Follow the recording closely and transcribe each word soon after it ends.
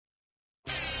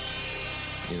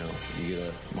you get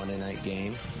a Monday night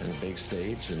game and a big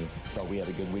stage, and thought we had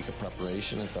a good week of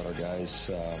preparation. I thought our guys,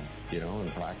 in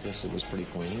practice it was pretty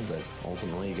clean, but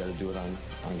ultimately you got to do it on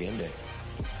game day.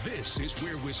 This is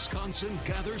where Wisconsin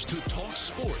gathers to talk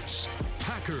sports.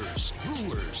 Packers,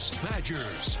 Brewers,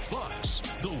 Badgers, Bucks.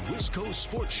 The Wisco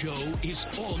Sports Show is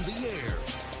on the air.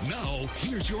 Now,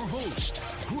 here's your host,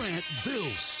 Grant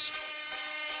Bills.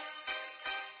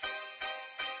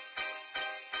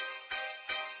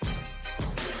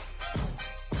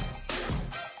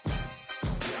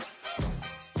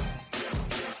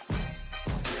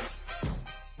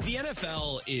 The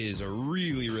NFL is a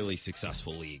really, really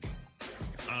successful league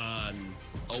on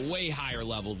a way higher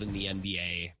level than the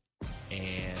NBA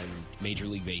and Major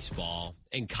League Baseball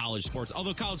and college sports,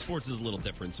 although college sports is a little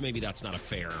different, so maybe that's not a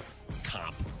fair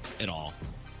comp at all.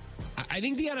 I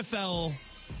think the NFL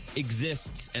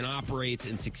exists and operates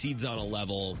and succeeds on a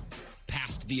level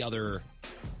past the other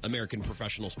American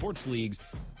professional sports leagues.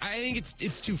 I think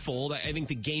it's twofold. I think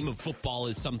the game of football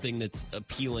is something that's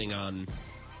appealing on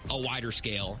a wider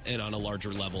scale and on a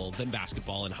larger level than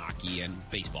basketball and hockey and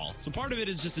baseball. So part of it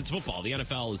is just it's football. The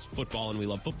NFL is football and we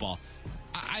love football.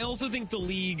 I also think the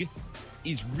league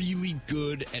is really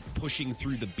good at pushing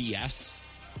through the BS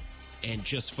and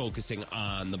just focusing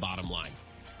on the bottom line.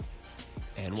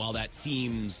 And while that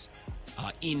seems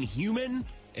inhuman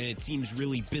and it seems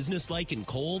really businesslike and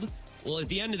cold, well, at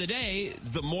the end of the day,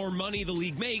 the more money the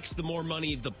league makes, the more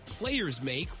money the players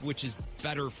make, which is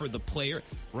better for the player,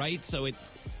 right? So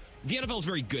the NFL is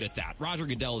very good at that. Roger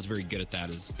Goodell is very good at that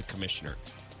as a commissioner.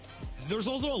 There's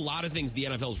also a lot of things the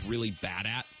NFL is really bad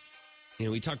at.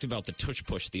 We talked about the tush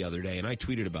push the other day, and I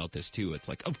tweeted about this too. It's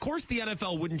like, of course the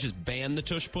NFL wouldn't just ban the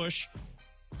tush push.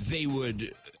 They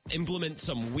would implement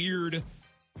some weird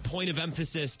point of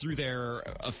emphasis through their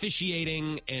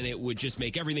officiating, and it would just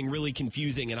make everything really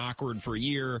confusing and awkward for a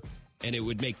year, and it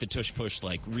would make the tush push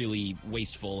like really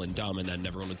wasteful and dumb, and then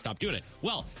everyone would stop doing it.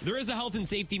 Well, there is a health and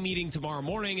safety meeting tomorrow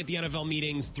morning at the NFL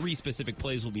meetings. 3 specific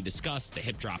plays will be discussed: the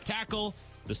hip drop tackle,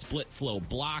 the split flow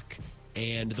block,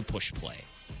 and the push play,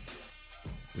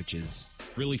 which is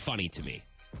really funny to me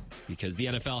because the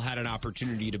NFL had an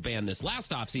opportunity to ban this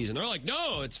last offseason. They're like,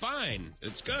 no, it's fine.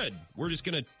 It's good. We're just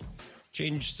going to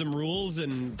change some rules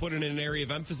and put it in an area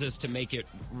of emphasis to make it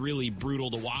really brutal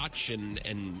to watch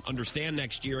and understand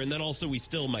next year. And then also we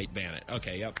still might ban it.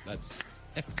 Okay, yep, that's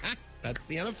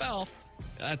the NFL.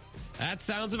 That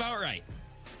sounds about right.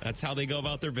 That's how they go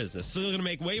about their business. So they're going to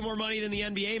make way more money than the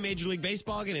NBA, Major League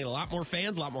Baseball, going to get a lot more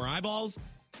fans, a lot more eyeballs,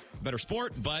 better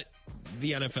sport, but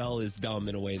the NFL is dumb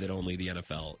in a way that only the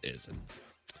NFL is. And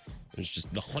it's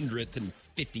just the 100th and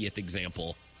 50th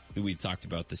example that we've talked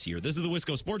about this year. This is the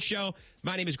Wisco Sports Show.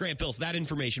 My name is Grant Bills. That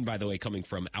information, by the way, coming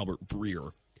from Albert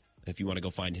Breer. If you want to go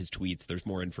find his tweets, there's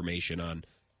more information on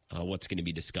what's going to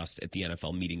be discussed at the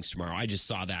NFL meetings tomorrow. I just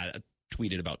saw that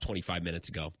tweeted about 25 minutes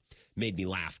ago. Made me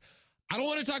laugh. I don't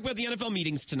want to talk about the NFL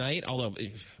meetings tonight, although,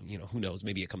 who knows,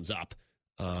 maybe it comes up.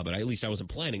 But at least I wasn't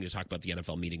planning to talk about the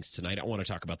NFL meetings tonight. I want to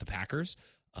talk about the Packers.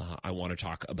 I want to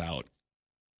talk about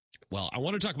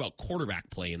quarterback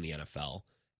play in the NFL.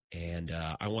 And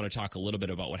I want to talk a little bit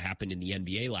about what happened in the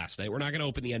NBA last night. We're not going to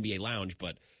open the NBA lounge,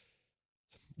 but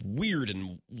weird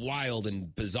and wild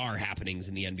and bizarre happenings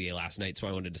in the NBA last night. So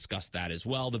I want to discuss that as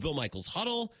well. The Bill Michaels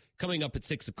Huddle coming up at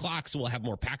 6 o'clock. So we'll have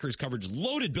more Packers coverage.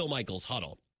 Loaded Bill Michaels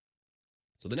Huddle.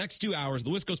 So the next 2 hours, the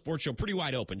Wisco Sports Show, pretty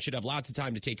wide open. Should have lots of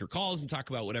time to take your calls and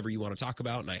talk about whatever you want to talk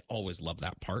about. And I always love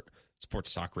that part.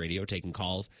 Sports Talk Radio, taking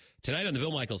calls. Tonight on the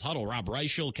Bill Michaels Huddle, Rob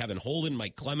Reichel, Kevin Holden,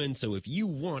 Mike Clemens. So if you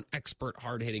want expert,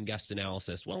 hard-hitting guest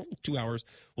analysis, well, 2 hours,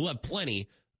 we'll have plenty.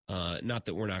 Not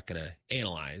that we're not going to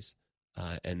analyze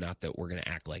and not that we're going to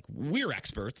act like we're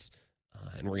experts.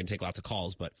 And we're going to take lots of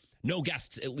calls, but no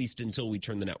guests, at least until we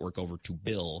turn the network over to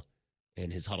Bill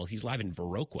and his huddle. He's live in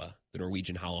Viroqua, the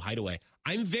Norwegian Hollow Hideaway.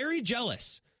 I'm very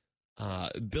jealous.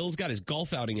 Bill's got his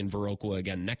golf outing in Viroqua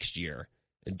again next year.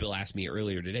 And Bill asked me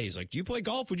earlier today, he's like, do you play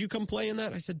golf? Would you come play in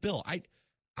that? I said, Bill,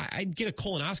 I'd get a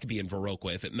colonoscopy in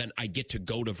Viroqua if it meant I get to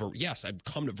go to Viroqua. Yes, I'd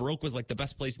come to Viroqua's like the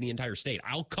best place in the entire state.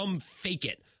 I'll come fake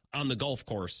it on the golf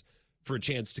course for a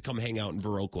chance to come hang out in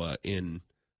Viroqua in,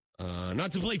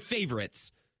 not to play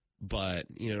favorites, but,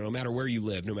 no matter where you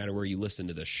live, no matter where you listen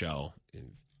to this show,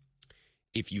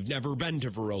 if you've never been to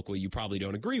Viroqua, you probably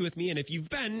don't agree with me. And if you've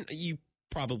been, you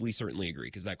probably certainly agree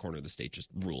because that corner of the state just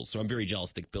rules. So I'm very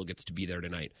jealous that Bill gets to be there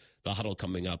tonight. The huddle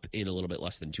coming up in a little bit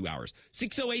less than 2 hours.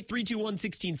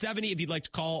 608-321-1670 if you'd like to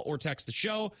call or text the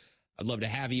show. I'd love to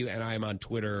have you. And I am on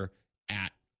Twitter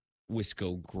at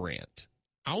Wisco Grant.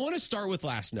 I want to start with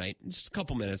last night. In just a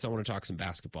couple minutes. I want to talk some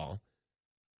basketball.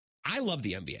 I love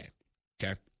the NBA.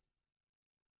 Okay.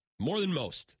 more than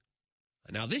most.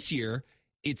 Now this year,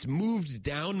 it's moved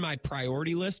down my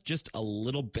priority list just a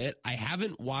little bit. I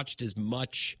haven't watched as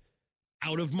much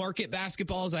out-of-market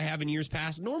basketball as I have in years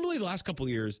past. Normally, the last couple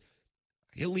of years,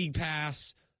 I get League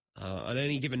Pass. On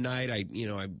any given night,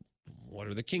 what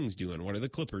are the Kings doing? What are the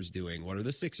Clippers doing? What are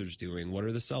the Sixers doing? What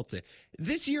are the Celtics?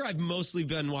 This year, I've mostly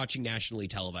been watching nationally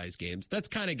televised games. That's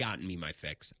kind of gotten me my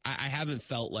fix. I haven't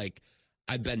felt like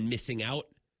I've been missing out.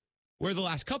 Where the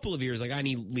last couple of years, like, I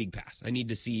need League Pass. I need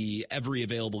to see every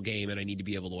available game, and I need to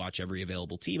be able to watch every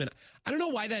available team. And I don't know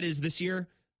why that is this year.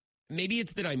 Maybe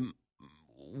it's that I'm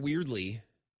weirdly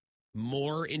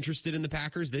more interested in the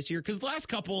Packers this year, because the last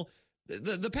couple,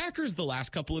 the Packers the last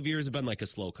couple of years have been like a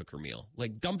slow cooker meal.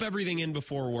 Like, dump everything in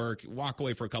before work, walk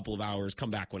away for a couple of hours,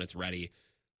 come back when it's ready.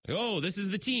 Like, oh, this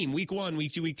is the team, week 1,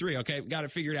 week 2, week 3. Okay, got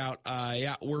it figured out.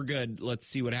 Yeah, we're good. Let's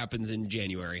see what happens in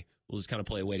January. We'll just kind of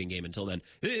play a waiting game until then.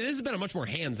 This has been a much more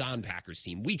hands-on Packers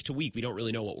team. Week to week, we don't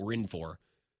really know what we're in for.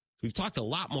 We've talked a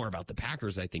lot more about the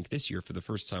Packers, I think, this year for the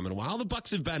first time in a while. The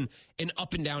Bucs have been an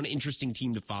up-and-down, interesting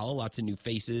team to follow. Lots of new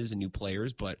faces and new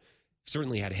players, but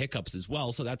certainly had hiccups as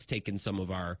well. So that's taken some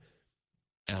of our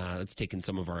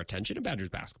attention. And Badgers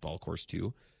basketball, of course,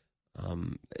 too.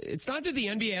 It's not that the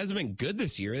NBA hasn't been good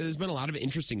this year. There's been a lot of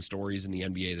interesting stories in the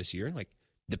NBA this year. Like,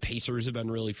 the Pacers have been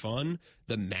really fun.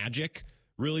 The Magic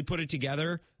really put it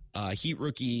together. Heat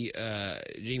rookie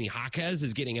Jamie Jaquez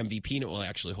is getting MVP. Well,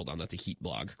 actually, hold on. That's a Heat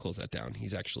blog. Close that down.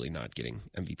 He's actually not getting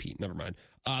MVP. Never mind.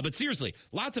 But seriously,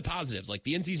 lots of positives, like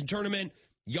the in-season tournament,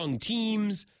 young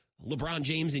teams, LeBron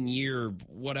James in year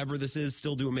whatever this is,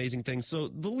 still do amazing things. So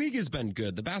the league has been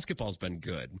good. The basketball's been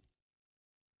good.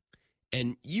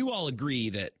 And you all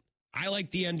agree that I like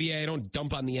the NBA. I don't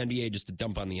dump on the NBA just to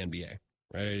dump on the NBA.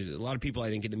 Right? A lot of people, I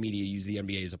think, in the media use the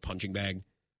NBA as a punching bag.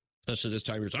 Especially this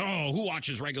time, you're saying, oh, who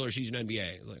watches regular season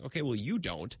NBA? It's like, okay, well, you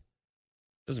don't.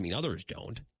 Doesn't mean others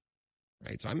don't.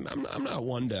 Right? So I'm not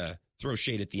one to throw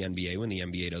shade at the NBA when the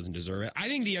NBA doesn't deserve it. I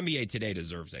think the NBA today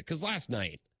deserves it, because last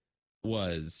night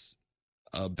was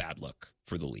a bad look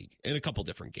for the league in a couple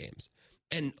different games.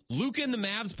 And Luka and the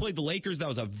Mavs played the Lakers. That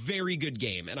was a very good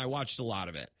game, and I watched a lot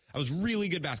of it. It was really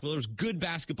good basketball. There was good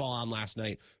basketball on last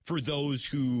night for those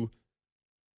who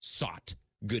sought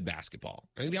good basketball.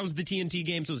 I think that was the TNT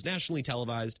game, so it was nationally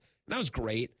televised. That was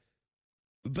great.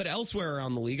 But elsewhere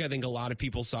around the league, I think a lot of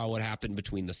people saw what happened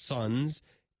between the Suns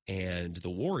and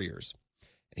the Warriors.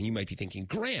 And you might be thinking,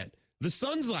 Grant, the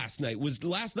Suns last night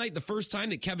the first time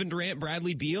that Kevin Durant,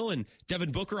 Bradley Beal, and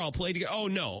Devin Booker all played together? Oh,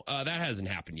 no, that hasn't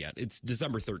happened yet. It's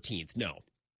December 13th. No.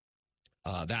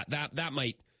 That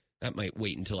might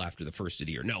wait until after the first of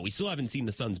the year. No, we still haven't seen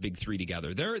the Suns' big three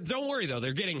together. Don't worry, though.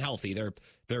 They're getting healthy. They're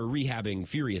rehabbing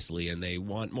furiously, and they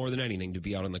want more than anything to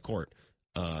be out on the court,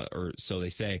 or so they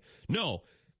say. No,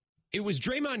 it was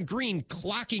Draymond Green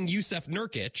clocking Jusuf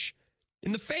Nurkic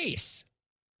in the face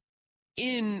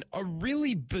in a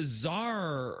really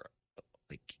bizarre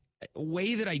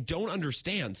way that I don't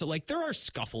understand. So, there are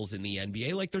scuffles in the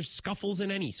NBA. There's scuffles in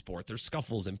any sport. There's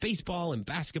scuffles in baseball and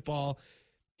basketball,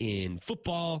 in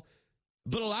football.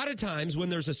 But a lot of times when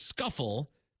there's a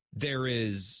scuffle, there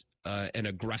is an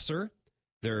aggressor.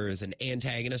 There is an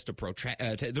antagonist,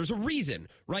 there's a reason,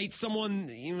 right? Someone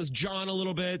was jawing a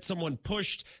little bit. Someone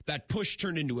pushed. That push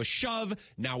turned into a shove.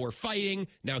 Now we're fighting.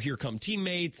 Now here come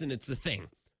teammates, and it's a thing,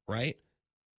 right?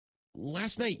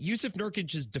 Last night, Jusuf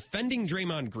Nurkic is defending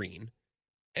Draymond Green,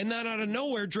 and then out of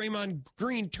nowhere, Draymond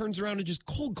Green turns around and just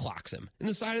cold clocks him in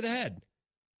the side of the head.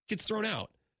 Gets thrown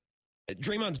out.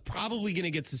 Draymond's probably going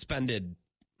to get suspended.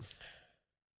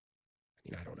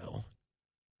 I don't know.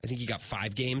 I think he got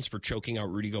 5 games for choking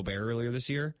out Rudy Gobert earlier this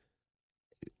year.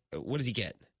 What does he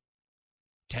get?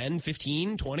 10,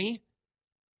 15, 20?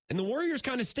 And the Warriors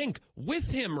kind of stink with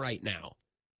him right now.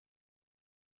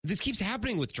 This keeps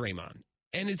happening with Draymond.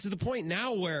 And it's to the point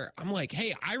now where I'm like,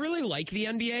 hey, I really like the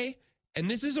NBA, and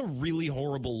this is a really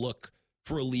horrible look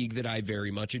for a league that I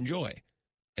very much enjoy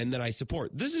and that I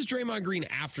support. This is Draymond Green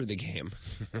after the game.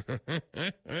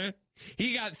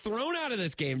 He got thrown out of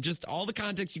this game, just all the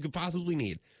context you could possibly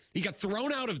need. He got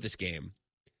thrown out of this game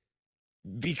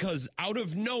because out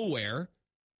of nowhere,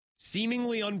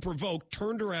 seemingly unprovoked,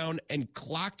 turned around and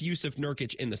clocked Jusuf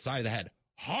Nurkic in the side of the head.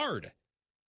 Hard.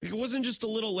 It wasn't just a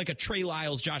little, a Trey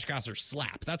Lyles, Josh Gosser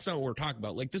slap. That's not what we're talking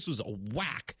about. This was a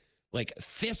whack,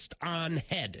 fist on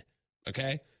head,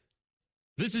 okay?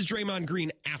 This is Draymond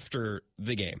Green after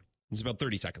the game. It's about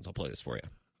 30 seconds. I'll play this for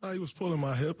you. He was pulling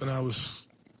my hip, and I was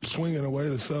swinging away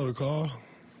to settle the call.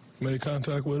 Made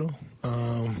contact with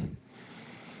him.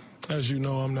 As you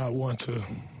know, I'm not one to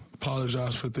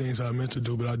apologize for things I meant to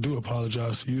do, but I do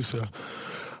apologize to you, sir.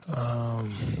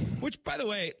 Which, by the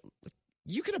way,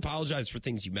 you can apologize for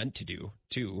things you meant to do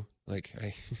too. Like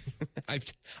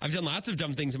I've done lots of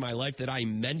dumb things in my life that I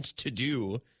meant to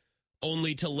do,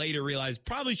 only to later realize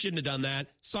probably shouldn't have done that.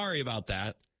 Sorry about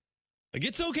that. Like,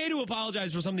 it's okay to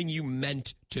apologize for something you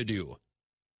meant to do.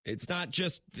 It's not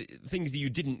just things that you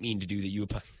didn't mean to do that you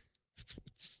it's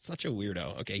such a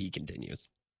weirdo. Okay, he continues.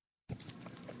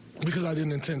 Because I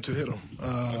didn't intend to hit him.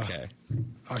 Okay.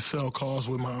 I sell calls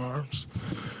with my arms.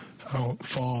 I don't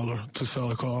fall or to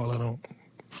sell a call. I'm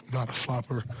not a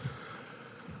flopper.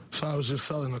 So I was just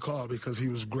selling the call because he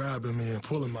was grabbing me and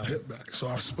pulling my hip back. So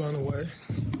I spun away,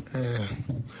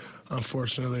 and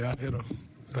unfortunately I hit him.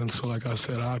 And so, like I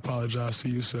said, I apologize to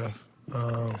Yusuf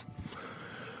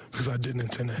because I didn't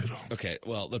intend to hit him. Okay,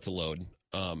 well, that's a load.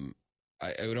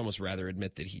 I would almost rather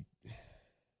admit that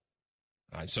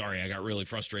I'm sorry, I got really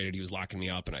frustrated. He was locking me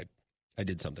up, and I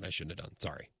did something I shouldn't have done.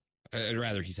 Sorry. I'd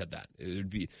rather he said that. There'd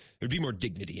be more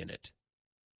dignity in it.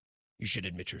 You should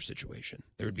admit your situation.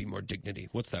 There would be more dignity.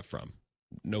 What's that from?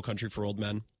 No Country for Old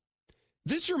Men?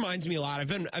 This reminds me a lot.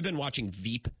 I've been watching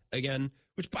Veep again,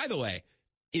 which, by the way,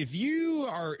 if you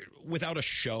are without a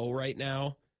show right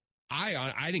now,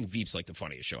 I think Veep's like the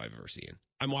funniest show I've ever seen.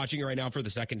 I'm watching it right now for the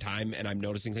second time, and I'm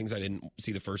noticing things I didn't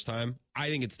see the first time. I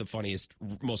think it's the funniest,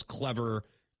 most clever,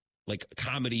 like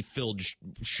comedy-filled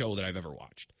show that I've ever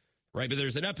watched. Right, but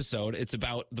there's an episode. It's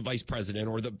about the vice president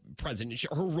or the president.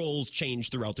 Her roles change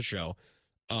throughout the show,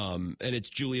 and it's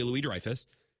Julia Louis-Dreyfus,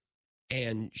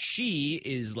 and she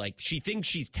thinks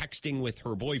she's texting with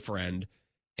her boyfriend,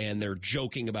 and they're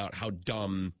joking about how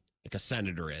dumb like a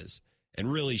senator is,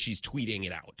 and really she's tweeting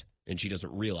it out, and she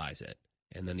doesn't realize it.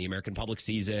 And then the American public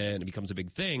sees it, and it becomes a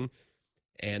big thing,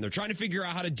 and they're trying to figure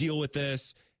out how to deal with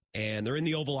this. And they're in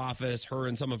the Oval Office, her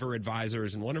and some of her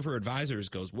advisors, and one of her advisors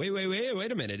goes, wait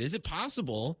a minute. Is it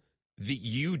possible that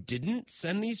you didn't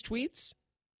send these tweets?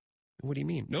 What do you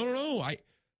mean? No.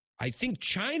 I think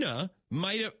China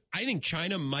might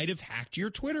have hacked your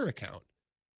Twitter account.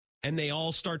 And they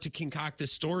all start to concoct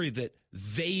this story that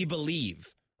they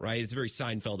believe, right? It's a very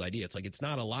Seinfeld idea. It's like, it's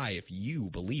not a lie if you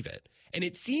believe it. And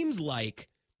it seems like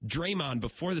Draymond,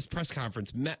 before this press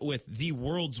conference, met with the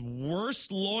world's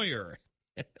worst lawyer.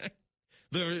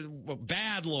 The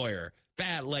bad lawyer,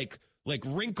 like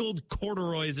wrinkled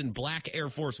corduroys and black Air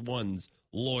Force Ones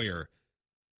lawyer,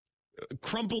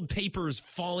 crumpled papers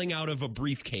falling out of a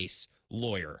briefcase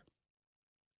lawyer,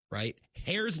 right?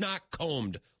 Hair's not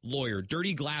combed lawyer,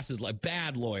 dirty glasses, like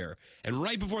bad lawyer. And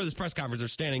right before this press conference, they're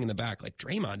standing in the back like,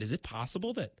 Draymond, is it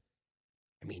possible that,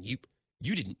 I mean,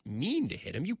 you didn't mean to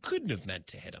hit him. You couldn't have meant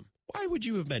to hit him. Why would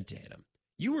you have meant to hit him?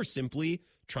 You were simply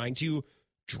trying to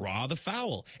draw the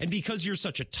foul. And because you're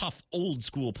such a tough old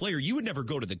school player, you would never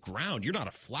go to the ground. You're not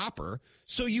a flopper.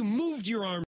 So you moved your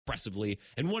arm aggressively,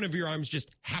 and one of your arms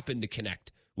just happened to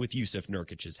connect with Yusuf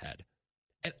Nurkic's head.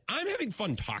 And I'm having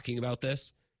fun talking about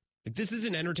this. Like, this is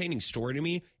an entertaining story to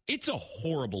me. It's a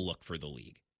horrible look for the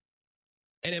league.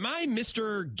 And am I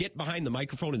Mr. Get behind the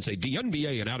microphone and say, the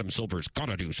NBA and Adam Silver's got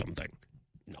to do something?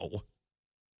 No.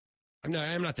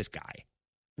 I'm not this guy.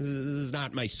 This is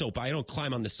not my soap. I don't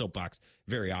climb on the soapbox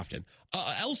very often.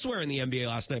 Elsewhere in the NBA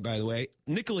last night, by the way,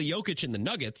 Nikola Jokic and the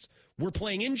Nuggets were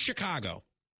playing in Chicago.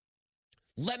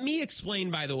 Let me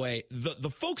explain, by the way, the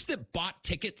folks that bought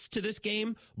tickets to this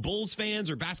game, Bulls fans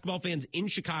or basketball fans in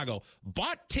Chicago,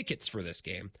 bought tickets for this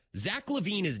game. Zach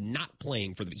LaVine is not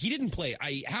playing for them. He didn't play.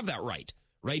 I have that right?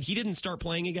 He didn't start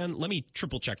playing again. Let me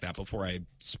triple check that before I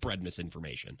spread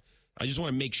misinformation. I just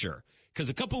want to make sure. Because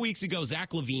a couple weeks ago,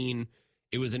 Zach LaVine,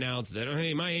 it was announced that,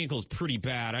 hey, my ankle's pretty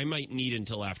bad. I might need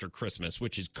until after Christmas,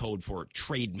 which is code for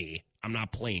trade me. I'm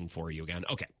not playing for you again.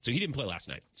 Okay, so he didn't play last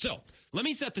night. So let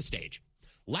me set the stage.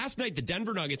 Last night, the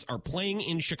Denver Nuggets are playing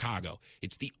in Chicago.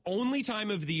 It's the only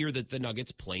time of the year that the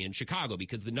Nuggets play in Chicago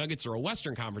because the Nuggets are a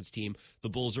Western Conference team. The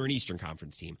Bulls are an Eastern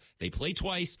Conference team. They play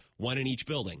twice, one in each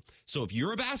building. So if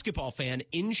you're a basketball fan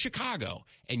in Chicago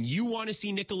and you want to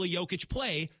see Nikola Jokic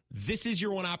play, this is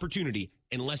your one opportunity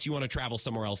unless you want to travel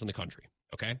somewhere else in the country,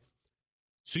 okay?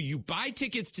 So you buy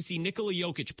tickets to see Nikola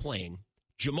Jokic playing.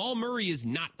 Jamal Murray is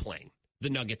not playing,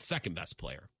 the Nuggets' second best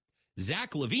player.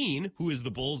 Zach LaVine, who is the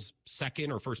Bulls'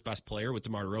 second or first best player with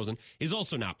DeMar DeRozan, is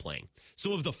also not playing.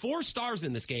 So of the four stars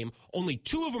in this game, only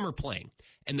two of them are playing.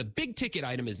 And the big ticket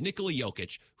item is Nikola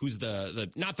Jokic, who's the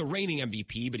not the reigning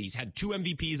MVP, but he's had two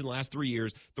MVPs in the last 3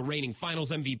 years, the reigning finals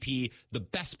MVP, the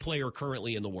best player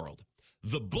currently in the world.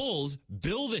 The Bulls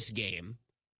bill this game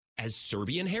as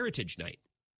Serbian Heritage Night.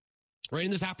 Right,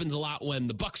 and this happens a lot when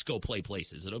the Bucks go play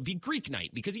places. It'll be Greek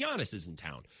night because Giannis is in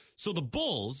town. So the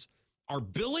Bulls are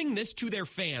billing this to their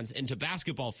fans and to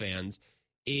basketball fans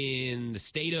in the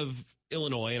state of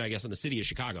Illinois and I guess in the city of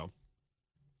Chicago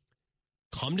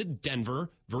come to Denver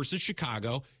versus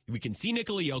Chicago. We can see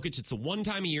Nikola Jokic. It's the one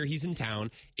time a year he's in town.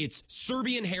 It's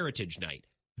Serbian Heritage Night.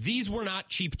 These were not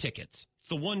cheap tickets. It's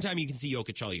the one time you can see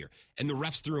Jokic all year. And the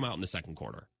refs threw him out in the second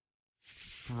quarter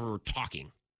for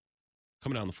talking,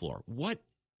 coming down the floor. What?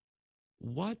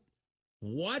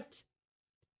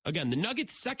 Again, the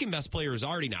Nuggets' second best player is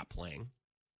already not playing.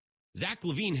 Zach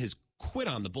LaVine has quit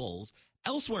on the Bulls.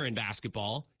 Elsewhere in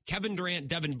basketball, Kevin Durant,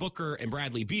 Devin Booker, and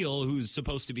Bradley Beal, who's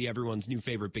supposed to be everyone's new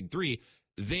favorite big three,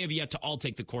 they have yet to all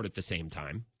take the court at the same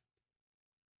time.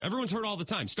 Everyone's hurt all the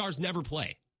time. Stars never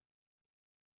play.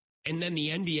 And then the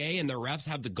NBA and their refs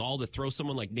have the gall to throw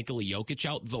someone like Nikola Jokic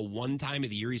out the one time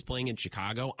of the year he's playing in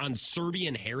Chicago on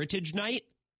Serbian Heritage Night.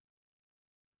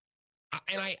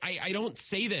 And I don't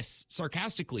say this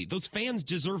sarcastically. Those fans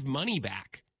deserve money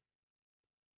back.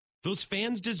 Those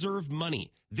fans deserve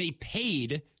money. They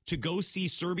paid to go see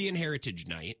Serbian Heritage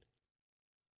Night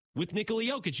with Nikola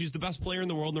Jokic, who's the best player in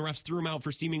the world, and the refs threw him out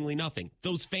for seemingly nothing.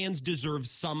 Those fans deserve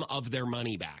some of their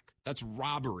money back. That's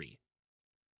robbery.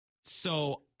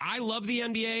 So I love the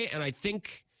NBA, and I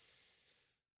think,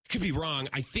 could be wrong,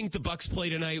 I think the Bucks play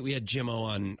tonight. We had Jimmo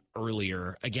on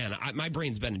earlier. Again, my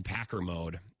brain's been in Packer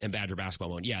mode and Badger basketball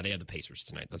mode. Yeah, they have the Pacers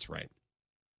tonight. That's right.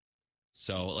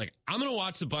 So, I'm going to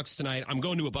watch the Bucks tonight. I'm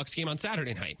going to a Bucks game on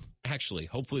Saturday night, actually.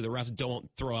 Hopefully the refs don't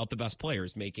throw out the best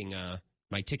players, making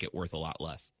my ticket worth a lot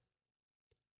less.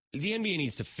 The NBA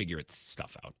needs to figure its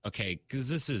stuff out, okay? Because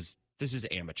this is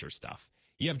amateur stuff.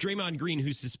 You have Draymond Green,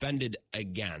 who's suspended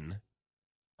again.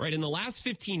 Right, in the last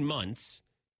 15 months,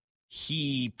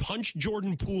 he punched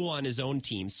Jordan Poole on his own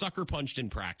team, sucker punched in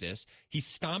practice. He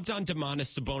stomped on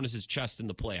Domantas Sabonis' chest in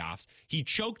the playoffs. He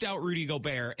choked out Rudy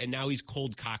Gobert, and now he's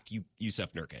cold-cocked Jusuf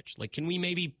Nurkic. Can we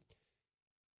maybe...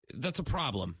 That's a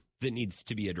problem that needs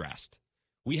to be addressed.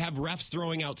 We have refs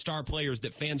throwing out star players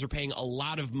that fans are paying a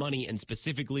lot of money and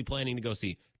specifically planning to go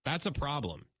see. That's a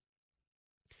problem.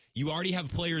 You already have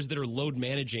players that are load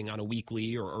managing on a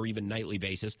weekly or even nightly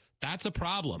basis. That's a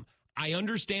problem. I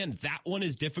understand that one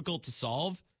is difficult to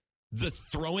solve. The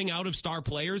throwing out of star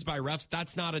players by refs,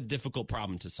 that's not a difficult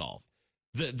problem to solve.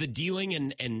 The dealing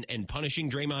and punishing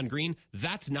Draymond Green,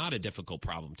 that's not a difficult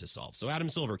problem to solve. So Adam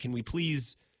Silver, can we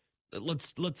please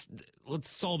let's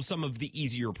solve some of the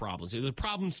easier problems. There's a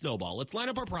problem snowball. Let's line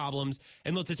up our problems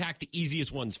and let's attack the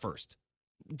easiest ones first.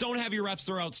 Don't have your refs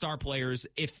throw out star players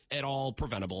if at all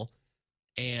preventable.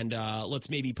 And let's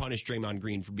maybe punish Draymond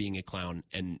Green for being a clown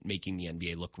and making the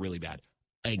NBA look really bad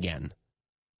again.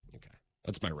 Okay,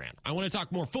 that's my rant. I want to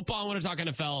talk more football. I want to talk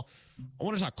NFL. I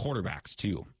want to talk quarterbacks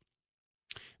too.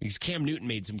 Because Cam Newton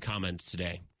made some comments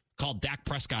today, called Dak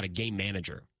Prescott a game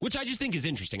manager, which I just think is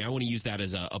interesting. I want to use that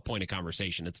as a point of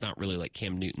conversation. It's not really like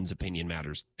Cam Newton's opinion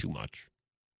matters too much.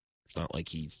 It's not like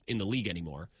he's in the league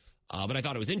anymore. But I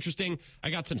thought it was interesting. I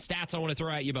got some stats I want to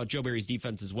throw at you about Joe Barry's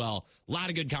defense as well. A lot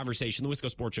of good conversation. The Wisco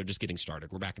Sports Show just getting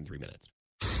started. We're back in 3 minutes.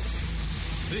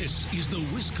 This is the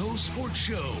Wisco Sports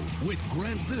Show with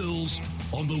Grant Bills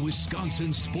on the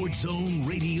Wisconsin Sports Zone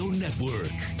Radio Network.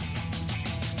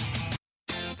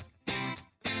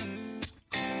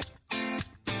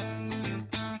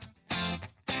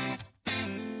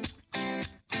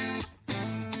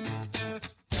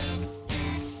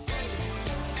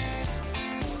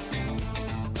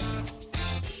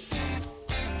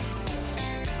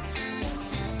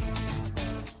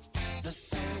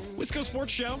 Wisco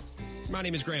Sports Show. My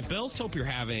name is Grant Bills. Hope you're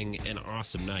having an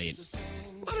awesome night.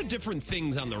 A lot of different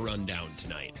things on the rundown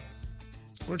tonight.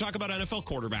 I want to talk about NFL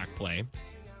quarterback play.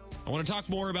 I want to talk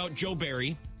more about Joe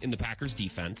Barry in the Packers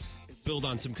defense. Build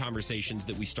on some conversations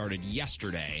that we started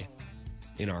yesterday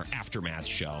in our aftermath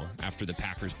show after the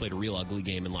Packers played a real ugly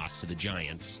game and lost to the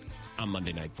Giants on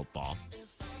Monday Night Football.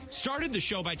 Started the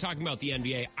show by talking about the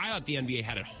NBA. I thought the NBA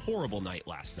had a horrible night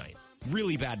last night.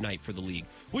 Really bad night for the league,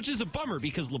 which is a bummer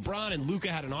because LeBron and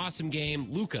Luka had an awesome game.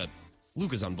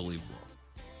 Luka's unbelievable.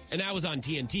 And that was on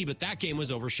TNT, but that game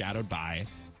was overshadowed by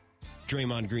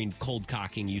Draymond Green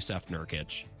cold-cocking Jusuf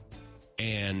Nurkic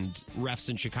and refs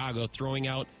in Chicago throwing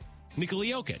out Nikola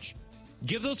Jokic.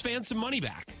 Give those fans some money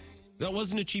back. That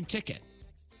wasn't a cheap ticket.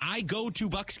 I go to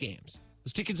Bucks games.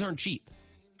 Those tickets aren't cheap.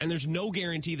 And there's no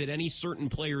guarantee that any certain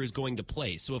player is going to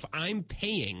play. So if I'm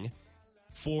paying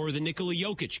for the Nikola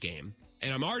Jokic game,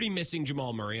 and I'm already missing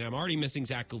Jamal Murray, and I'm already missing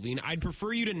Zach LaVine, I'd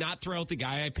prefer you to not throw out the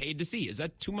guy I paid to see. Is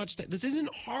that too much? This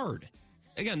isn't hard.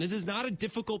 Again, this is not a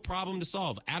difficult problem to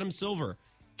solve. Adam Silver,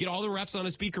 get all the refs on a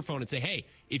speakerphone and say, hey,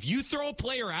 if you throw a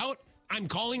player out, I'm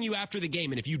calling you after the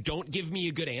game, and if you don't give me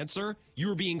a good answer,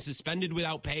 you're being suspended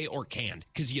without pay or canned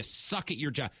because you suck at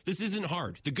your job. This isn't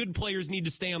hard. The good players need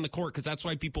to stay on the court because that's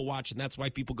why people watch and that's why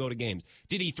people go to games.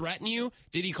 Did he threaten you?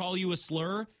 Did he call you a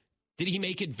slur? Did he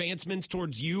make advancements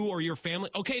towards you or your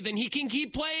family? Okay, then he can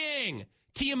keep playing.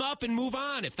 Tee him up and move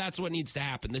on if that's what needs to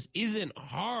happen. This isn't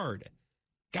hard.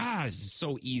 God, this is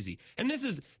so easy. And this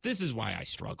is why I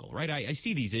struggle, right? I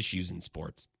see these issues in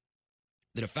sports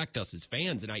that affect us as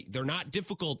fans, and they're not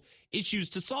difficult issues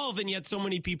to solve, and yet so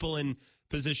many people in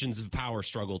positions of power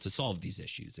struggle to solve these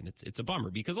issues. And it's a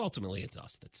bummer because ultimately it's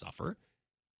us that suffer.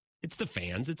 It's the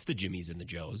fans. It's the Jimmies and the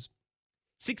Joes.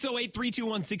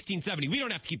 608-321-1670. We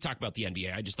don't have to keep talking about the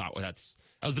NBA. I just thought that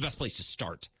was the best place to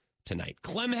start tonight.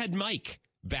 Clemhead Mike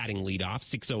batting leadoff,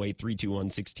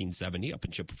 608-321-1670 up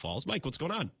in Chippewa Falls. Mike, what's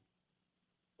going on?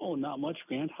 Oh, not much,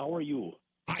 Grant. How are you?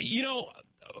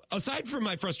 Aside from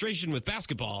my frustration with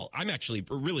basketball, I'm actually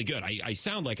really good. I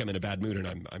sound like I'm in a bad mood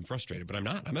and I'm frustrated, but I'm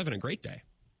not. I'm having a great day.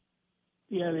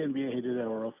 Yeah, the NBA did have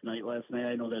a rough night last night.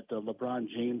 I know that LeBron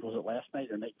James, was it last night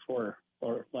or night before?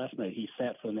 Or last night, he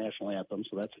sat for the national anthem,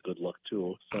 so that's a good look,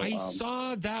 too. So, I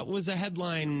saw that was a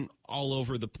headline all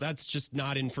over that's just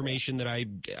not information that I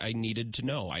needed to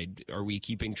know. Are we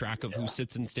keeping track of who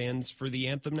sits and stands for the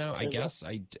anthem now? I guess.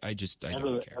 I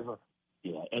don't care.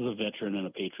 As a veteran and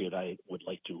a patriot, I would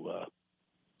like to, well,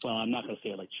 I'm not going to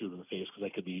say I'd like to shoot in the face because I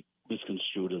could be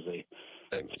misconstrued as a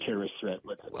terrorist threat.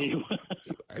 But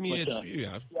I mean,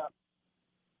 yeah.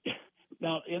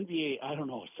 Now, NBA, I don't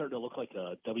know, it's starting to look like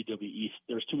a WWE.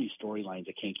 There's too many storylines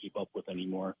I can't keep up with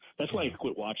anymore. That's why I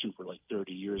quit watching for like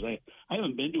 30 years. I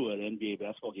haven't been to an NBA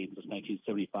basketball game since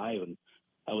 1975, and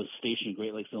I was stationed in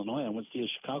Great Lakes, Illinois. I went to see the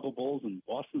Chicago Bulls and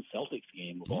Boston Celtics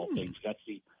game, of all things. Got to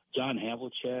see John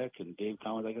Havlicek and Dave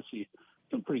Collins. I got to see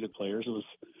some pretty good players. It was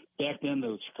back then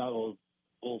the Chicago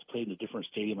Bulls played in a different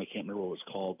stadium. I can't remember what it was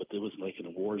called, but it was like in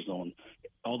a war zone.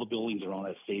 All the buildings around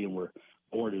that stadium were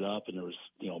boarded up, and there was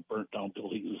burnt down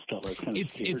buildings and stuff.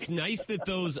 It's nice that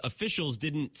those officials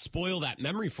didn't spoil that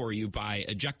memory for you by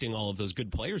ejecting all of those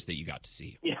good players that you got to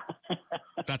see. Yeah,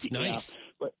 that's nice. Yeah,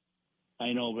 but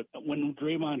I know, but when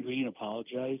Draymond Green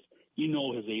apologized,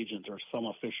 his agent or some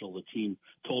official of the team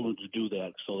told him to do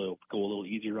that, so they'll go a little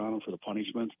easier on him for the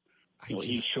punishment.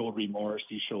 He showed remorse,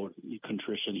 he showed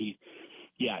contrition.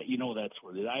 That's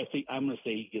what it is. I think I'm going to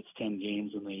say he gets 10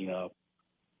 games, and the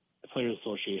Players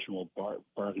Association will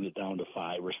bargain it down to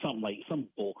 5 or something, like some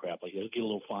bull crap. Like he'll get a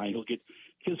little fine.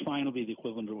 His fine will be the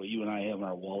equivalent of what you and I have in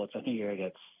our wallets. I think I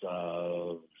got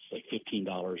like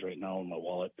 $15 right now in my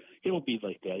wallet. It won't be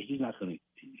like that. He's not going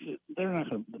to. They're not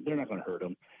going to hurt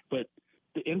him. But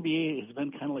the NBA has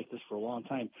been kind of like this for a long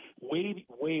time. Way,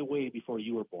 way, way before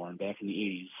you were born, back in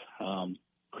the 80s.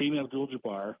 Kareem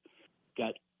Abdul-Jabbar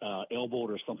got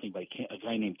elbowed or something by a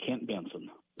guy named Kent Benson.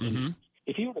 Mm-hmm.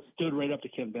 If he would have stood right up to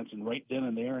Kent Benson right then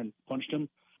and there and punched him,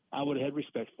 I would have had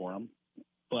respect for him.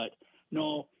 But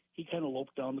no, he kind of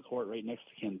loped down the court right next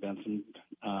to Kent Benson.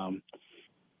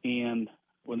 And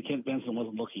when Kent Benson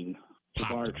wasn't looking,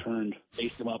 Jabbar turned,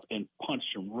 faced him up, and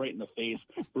punched him right in the face,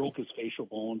 broke his facial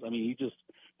bones. I mean,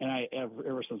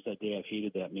 ever since that day, I've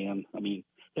hated that man. I mean,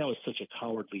 that was such a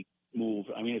cowardly move.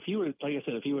 I mean, if he would, like I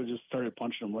said, if he would have just started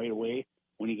punching him right away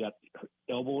when he got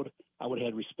elbowed, I would have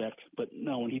had respect. But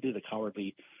no, when he did a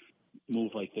cowardly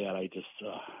move like that, I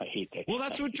hate that. Well,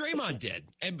 that's what Draymond did.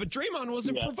 But Draymond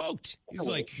wasn't provoked. He's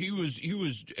like, he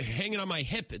was hanging on my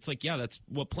hip. It's like, yeah, that's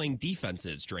what playing defense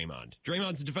is, Draymond.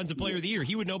 Draymond's a defensive player of the year.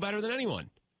 He would know better than anyone.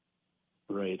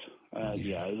 Right.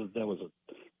 Yeah, that was a.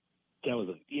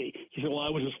 He said, well,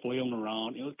 I was just flailing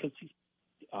around, because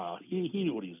he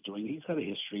knew what he was doing. He's got a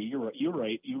history. You're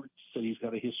right. You said he's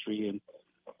got a history, and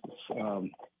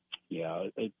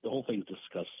the whole thing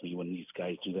disgusts me when these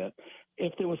guys do that.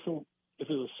 If it was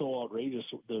so outrageous,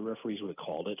 the referees would have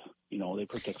called it. They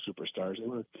protect superstars.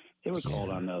 They were called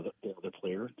on the other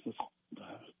player. It's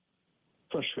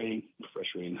frustrating.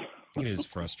 It is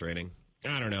frustrating.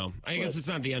 I don't know. I guess it's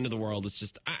not the end of the world. It's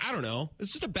just I don't know.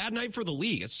 It's just a bad night for the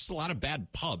league. It's just a lot of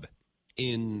bad pub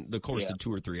in the course of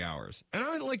 2 or 3 hours. And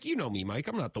I me, Mike,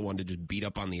 I'm not the one to just beat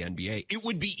up on the NBA. It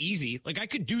would be easy. Like, I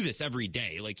could do this every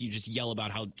day. Like, you just yell about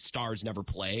how stars never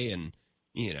play, and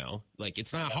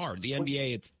it's not hard. The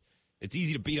NBA, it's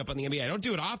easy to beat up on the NBA. I don't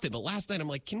do it often, but last night I'm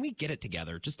like, can we get it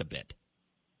together just a bit?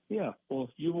 Yeah, well,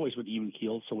 you've always been even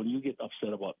keeled, so when you get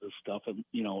upset about this stuff, and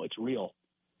it's real.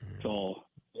 So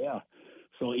yeah,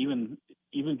 so I'm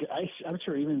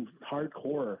sure even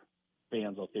hardcore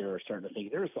fans out there are starting to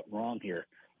think there's something wrong here.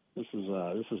 This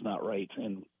is not right,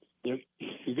 and you're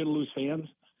going to lose fans.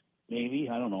 Maybe,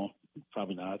 I don't know,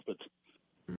 probably not. But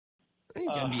I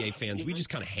think NBA fans, we just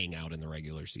kind of hang out in the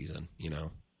regular season.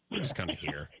 We're just kind of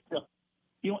here.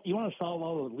 You want to solve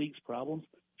all the league's problems?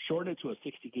 Shorten it to a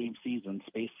 60-game season,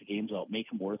 space the games out, make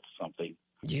them worth something.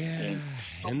 Yeah,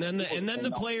 and then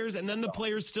the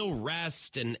players still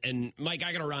rest. And Mike,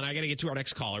 I gotta run. I gotta get to our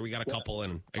next caller. We got a couple,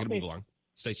 and I gotta move along.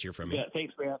 It's nice to hear from you. Yeah,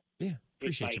 thanks, man. Yeah,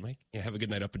 appreciate you, Mike. Yeah, have a good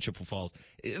night up in Chippewa Falls.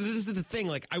 This is the thing.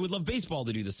 Like, I would love baseball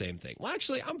to do the same thing. Well,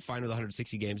 actually, I'm fine with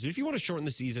 160 games. But if you want to shorten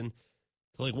the season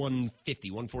to like 150,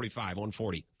 145,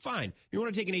 140, fine. If you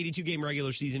want to take an 82-game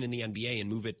regular season in the NBA and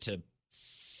move it to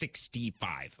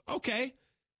 65, okay.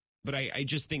 But I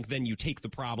just think then you take the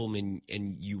problem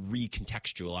and you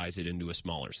recontextualize it into a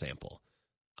smaller sample.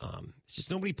 It's just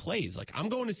nobody plays. Like, I'm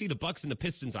going to see the Bucks and the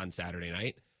Pistons on Saturday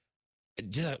night.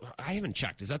 I haven't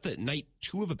checked. Is that the night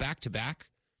 2 of a back-to-back?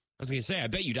 I was going to say, I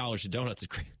bet you dollars to donuts if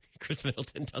Chris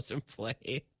Middleton doesn't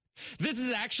play. This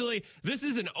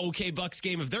is an okay Bucks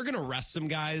game. If they're going to rest some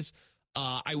guys,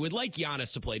 I would like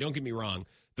Giannis to play. Don't get me wrong.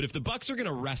 But if the Bucks are going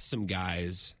to rest some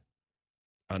guys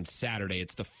on Saturday,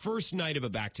 it's the first night of a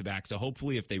back-to-back. So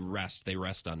hopefully if they rest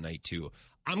on night 2.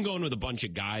 I'm going with a bunch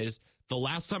of guys. The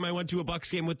last time I went to a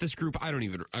Bucks game with this group, I don't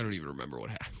even remember what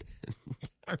happened.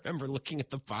 I remember looking at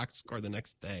the box score the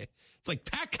next day. It's like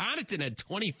Pat Connaughton had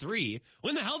 23.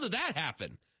 When the hell did that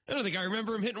happen? I don't think I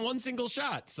remember him hitting one single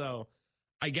shot. So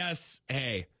I guess,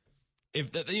 hey,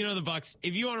 if the Bucks,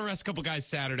 if you want to rest a couple guys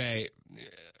Saturday,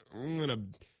 I'm going to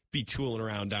be tooling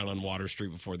around down on Water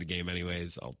Street before the game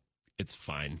anyways. It's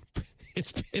fine.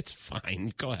 It's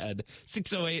fine. Go ahead.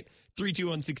 608-321-1670,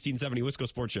 Wisco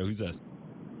Sports Show. Who's this?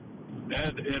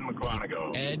 Ed in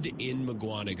McGuanago.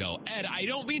 Ed, I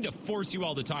don't mean to force you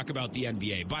all to talk about the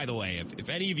NBA. By the way, if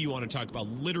any of you want to talk about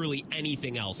literally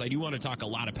anything else, I do want to talk a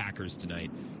lot of Packers tonight.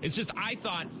 It's just I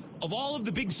thought of all of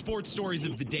the big sports stories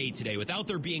of the day today, without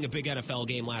there being a big NFL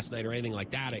game last night or anything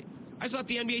like that, I just thought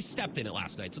the NBA stepped in it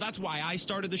last night. So that's why I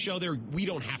started the show there. We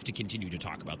don't have to continue to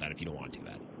talk about that if you don't want to,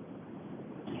 Ed.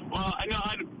 Well,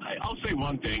 I'll say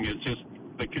one thing. It's just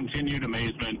the continued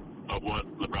amazement of what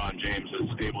LeBron James is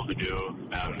able to do,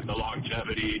 and the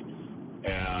longevity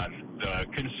and the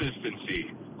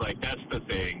consistency. Like, that's the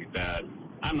thing that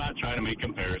I'm not trying to make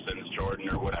comparisons, Jordan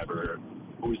or whatever,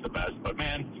 who's the best. But,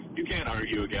 man, you can't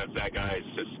argue against that guy's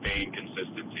sustained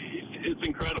consistency. It's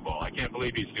incredible. I can't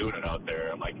believe he's doing it out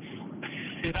there. I'm like,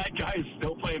 that guy is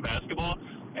still playing basketball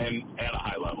and at a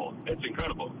high level. It's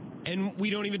incredible. And we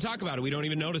don't even talk about it. We don't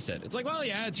even notice it. It's like, well,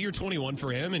 yeah, it's year 21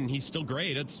 for him, and he's still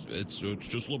great. It's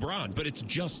just LeBron, but it's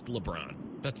just LeBron.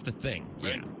 That's the thing.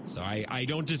 Right. Yeah. So I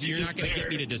don't disagree. You're not going to get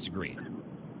me to disagree.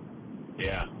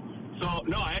 Yeah. So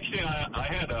no, actually, I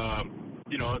had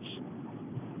it's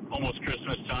almost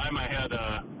Christmas time. I had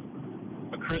a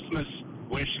Christmas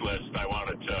wish list I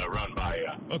wanted to run by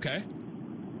you. Okay.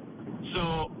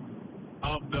 So,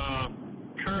 of the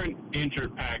current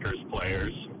injured Packers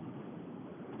players,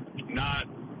 not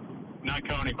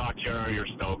counting Bakhtiari or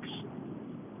Stokes,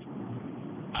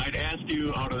 I'd ask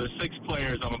you, out of the 6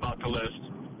 players I'm about to list,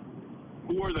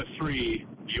 who are the 3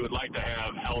 you would like to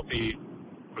have healthy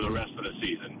for the rest of the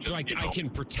season? So I can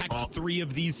protect 3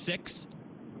 of these 6?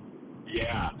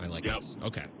 Yeah. I like this.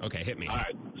 Okay, hit me. All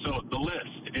right, so the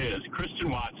list is Christian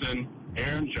Watson,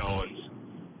 Aaron Jones,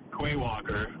 Quay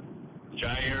Walker,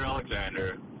 Jair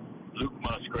Alexander, Luke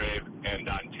Musgrave, and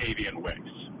Dontavian Wicks.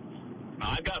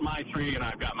 Now, I've got my 3 and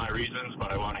I've got my reasons,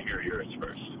 but I want to hear yours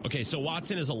first. Okay, so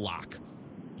Watson is a lock,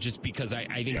 just because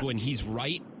I think when he's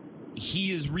right,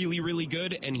 he is really, really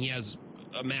good, and he has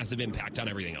a massive impact on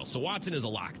everything else. So Watson is a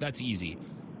lock. That's easy.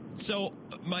 So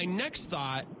my next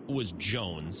thought was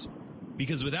Jones,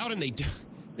 because without him, they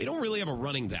don't really have a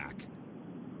running back.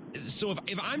 So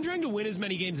if I'm trying to win as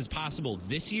many games as possible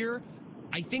this year,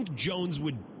 I think Jones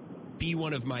would be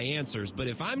one of my answers. But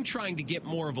if I'm trying to get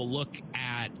more of a look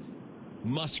at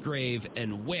Musgrave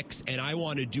and Wicks, and I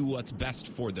want to do what's best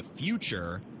for the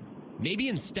future, maybe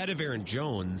instead of Aaron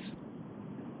Jones,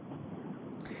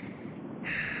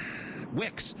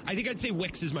 Wicks. I think I'd say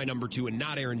Wicks is my number 2 and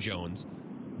not Aaron Jones,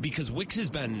 because Wicks has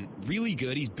been really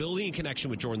good. He's building a connection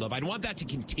with Jordan Love. I'd want that to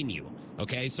continue.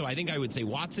 Okay, so I think I would say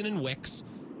Watson and Wicks,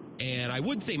 and I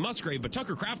would say Musgrave, but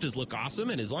Tucker Kraft does look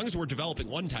awesome, and as long as we're developing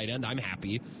one tight end, I'm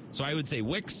happy. So I would say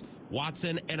Wicks,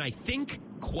 Watson, and I think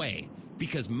Quay,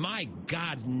 because my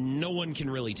God, no one can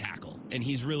really tackle, and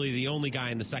he's really the only guy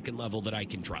in the second level that I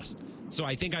can trust. So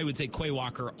I think I would say Quay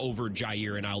Walker over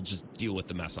Jair, and I'll just deal with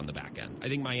the mess on the back end. I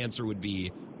think my answer would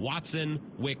be Watson,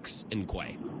 Wicks, and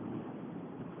Quay.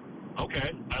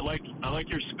 Okay, I like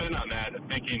your spin on that,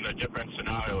 thinking the different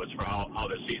scenarios for how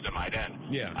the season might end.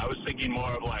 Yeah, I was thinking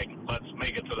more of like, let's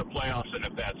make it to the playoffs, and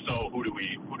if that's so, who do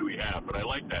we have? But I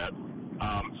like that.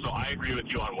 So I agree with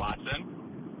you on Watson,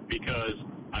 because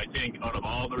I think out of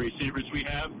all the receivers we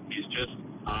have, he's just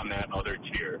on that other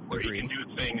tier where Agreed. He can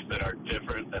do things that are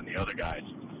different than the other guys.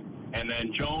 And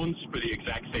then Jones, for the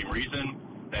exact same reason,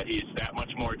 that he's that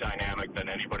much more dynamic than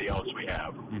anybody else we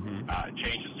have. It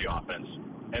changes the offense.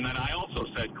 And then I also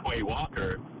said Quay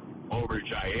Walker over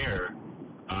Jair.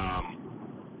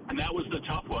 And that was the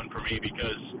tough one for me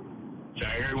because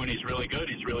Jair, when he's really good,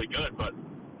 but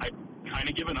I've kind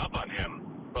of given up on him.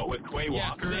 But with Quay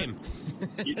Walker... Same.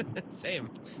 Same.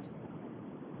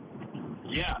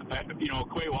 Yeah,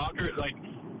 Quay Walker,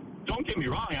 don't get me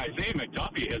wrong, Isaiah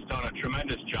McDuffie has done a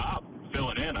tremendous job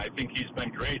filling in. I think he's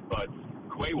been great, but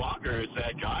Quay Walker is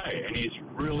that guy, and he's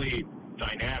really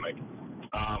dynamic.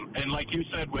 And like you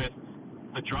said, with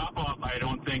the drop-off, I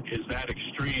don't think is that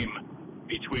extreme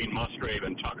between Musgrave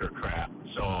and Tucker Kraft.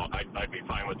 So I'd be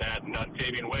fine with that. And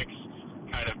Dontavian Wicks,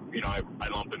 kind of, I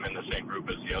lump him in the same group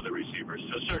as the other receivers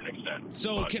to a certain extent.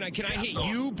 So can I hit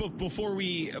you before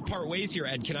we part ways here,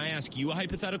 Ed? Can I ask you a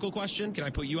hypothetical question? Can I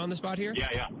put you on the spot here?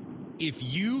 Yeah.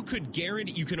 If you could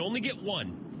guarantee, you can only get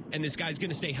one, and this guy's going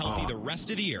to stay healthy the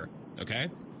rest of the year, okay?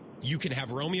 You can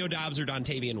have Romeo Doubs or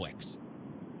Dontavian Wicks.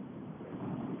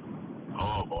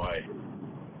 Oh, boy.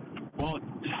 Well,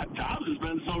 Dobbs has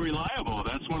been so reliable.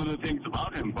 That's one of the things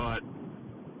about him, but...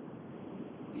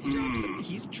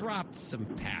 He's dropped some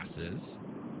passes.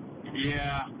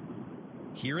 Yeah.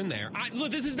 Here and there. Look,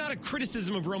 this is not a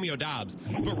criticism of Romeo Doubs,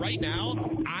 but right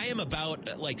now, I am about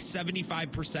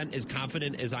 75% as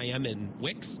confident as I am in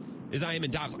Wicks as I am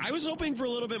in Dobbs. I was hoping for a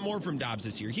little bit more from Dobbs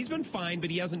this year. He's been fine, but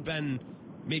he hasn't been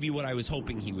maybe what I was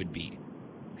hoping he would be.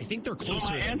 I think they're closer.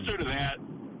 So my answer to that,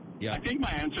 yeah. I think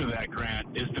my answer to that, Grant,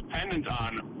 is dependent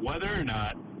on whether or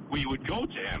not we would go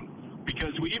to him.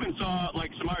 Because we even saw,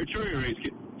 Samari Toure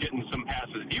getting some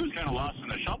passes. He was kind of lost in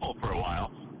the shuffle for a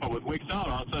while. But with Wicks out,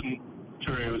 all of a sudden,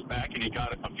 Toure was back and he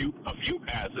got a few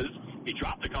passes. He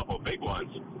dropped a couple of big ones.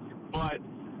 But,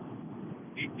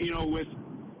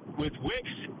 with Wicks,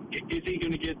 is he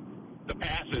going to get the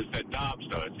passes that Dobbs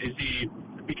does? Is he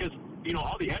 – because,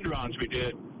 all the end rounds we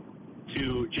did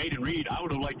to Jaden Reed, I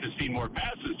would have liked to see more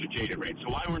passes to Jaden Reed.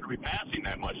 So why weren't we passing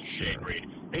that much to Jaden Reed?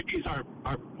 If he's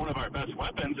one of our best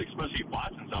weapons, especially if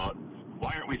Watson's out,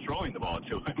 why aren't we throwing the ball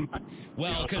to him?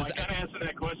 Well, because so I kind of answer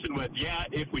that question with,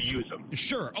 if we use him.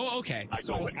 Sure. Oh, okay.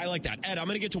 I like that. Ed, I'm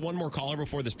going to get to one more caller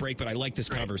before this break, but I like this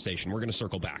conversation. We're going to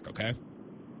circle back, okay?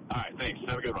 All right, thanks.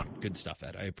 Have a good one. Good stuff,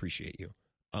 Ed. I appreciate you.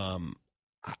 I'm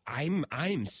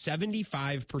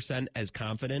 75% as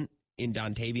confident in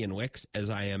Dontavian Wicks as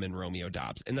I am in Romeo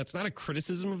Doubs. And that's not a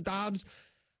criticism of Doubs.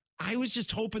 I was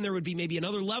just hoping there would be maybe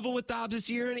another level with Doubs this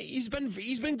year, and he's been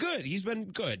good. He's been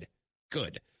good.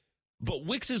 But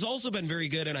Wicks has also been very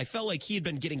good, and I felt like he had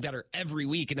been getting better every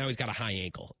week, and now he's got a high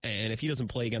ankle. And if he doesn't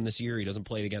play again this year, he doesn't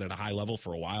play it again at a high level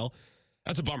for a while.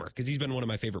 That's a bummer, because he's been one of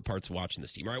my favorite parts of watching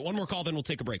this team. All right, one more call, then we'll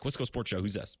take a break. Wisco Sports Show.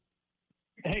 Who's this?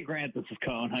 Hey, Grant, this is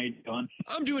Cone. How you doing?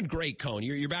 I'm doing great, Cone.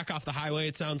 You're back off the highway,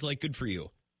 it sounds like. Good for you.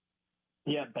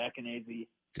 Yeah, back in AZ.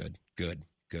 Good.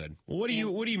 Well, what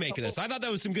do you make of this? I thought that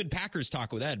was some good Packers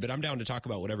talk with Ed, but I'm down to talk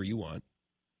about whatever you want.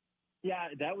 Yeah,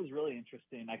 that was really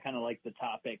interesting. I kind of like the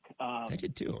topic. I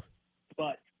did too.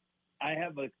 But I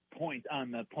have a point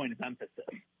on the point of emphasis.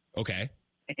 Okay.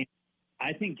 And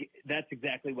I think that's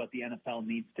exactly what the NFL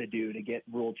needs to do to get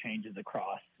rule changes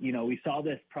across. We saw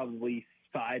this probably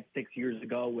 5-6 years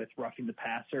ago with roughing the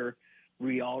passer.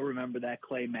 We all remember that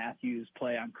Clay Matthews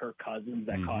play on Kirk Cousins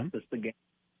that cost us the game.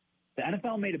 The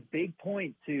NFL made a big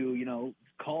point to,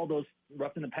 call those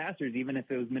roughing the passers, even if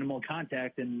it was minimal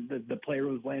contact and the player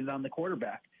was landed on the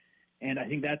quarterback. And I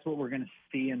think that's what we're going to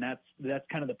see, and that's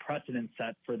kind of the precedent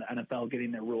set for the NFL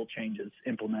getting their rule changes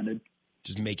implemented.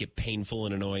 Just make it painful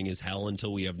and annoying as hell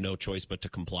until we have no choice but to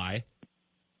comply?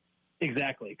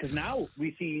 Exactly, because now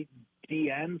we see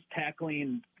DNs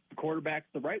tackling quarterbacks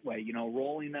the right way,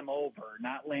 rolling them over,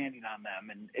 not landing on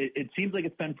them. And it seems like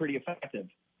it's been pretty effective.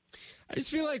 I just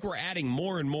feel like we're adding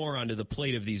more and more onto the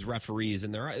plate of these referees,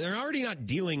 and they're already not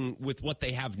dealing with what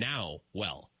they have now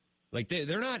well. Like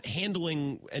they're not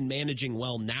handling and managing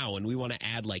well now, and we want to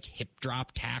add hip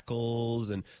drop tackles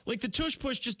and the tush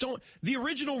push. Just don't. The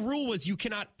original rule was you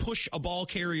cannot push a ball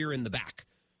carrier in the back,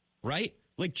 right?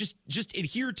 Just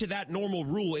adhere to that normal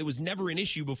rule. It was never an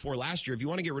issue before last year. If you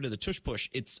want to get rid of the tush push,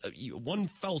 it's one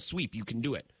fell sweep. You can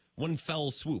do it. One fell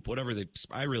swoop, whatever.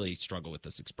 I really struggle with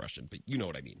this expression, but you know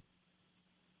what I mean.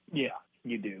 Yeah,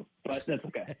 you do, but that's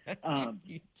okay.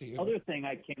 You do. Other thing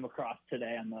I came across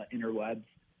today on the interwebs,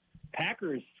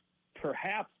 Packers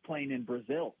perhaps playing in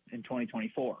Brazil in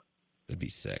 2024. That'd be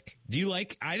sick.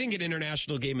 I think an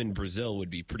international game in Brazil would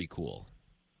be pretty cool.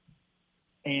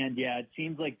 And yeah, it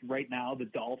seems like right now the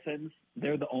Dolphins,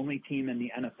 they're the only team in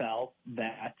the NFL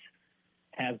that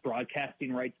has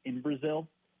broadcasting rights in Brazil.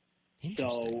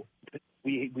 So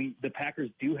the Packers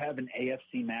do have an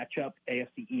AFC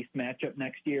East matchup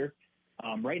next year.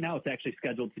 Right now, it's actually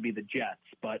scheduled to be the Jets,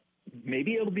 but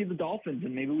maybe it'll be the Dolphins,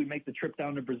 and maybe we make the trip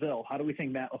down to Brazil. How do we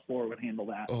think Matt LaFleur would handle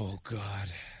that? Oh,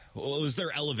 God. Well, is there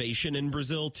elevation in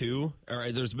Brazil, too? All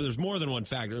right, there's more than one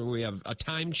factor. We have a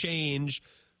time change.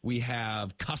 We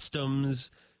have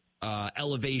customs,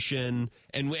 elevation.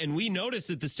 And we noticed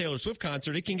at this Taylor Swift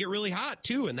concert, it can get really hot,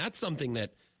 too. And that's something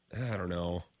that, I don't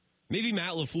know. Maybe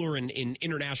Matt LaFleur in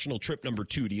international trip number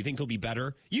 2. Do you think he'll be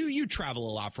better? You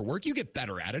travel a lot for work. You get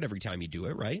better at it every time you do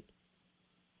it, right?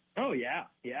 Oh, yeah,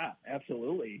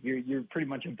 absolutely. You're pretty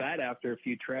much a vet after a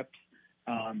few trips.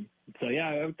 So, yeah,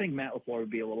 I would think Matt LaFleur would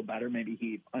be a little better. Maybe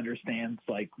he understands,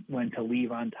 like, when to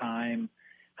leave on time,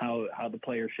 how the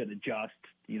player should adjust,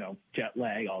 jet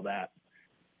lag, all that.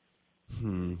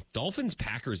 Dolphins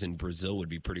Packers in Brazil would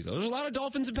be pretty good. There's a lot of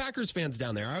Dolphins and Packers fans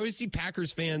down there. I always see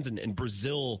Packers fans and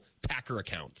Brazil Packer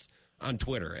accounts on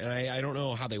Twitter. And I don't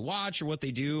know how they watch or what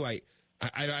they do. I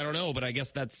don't know, but I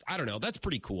guess that's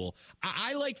pretty cool.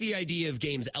 I like the idea of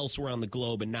games elsewhere on the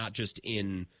globe and not just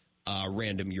in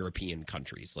random European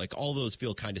countries. Like, all those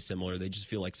feel kind of similar. They just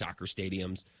feel like soccer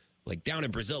stadiums. Like, down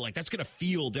in Brazil, like, that's going to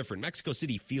feel different. Mexico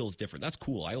City feels different. That's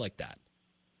cool. I like that.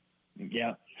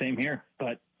 Yeah, same here.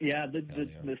 But, yeah,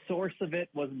 the source of it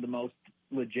wasn't the most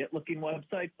legit-looking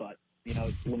website, but, it's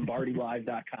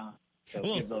LombardiLive.com. So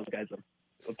give those guys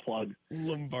a plug.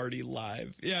 Lombardi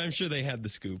Live. Yeah, I'm sure they had the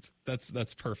scoop.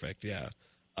 That's perfect, yeah.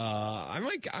 I'm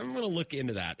going to look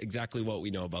into that, exactly what we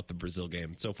know about the Brazil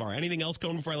game so far. Anything else,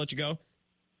 Cohen, before I let you go?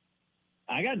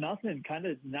 I got nothing. Kind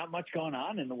of not much going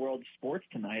on in the world of sports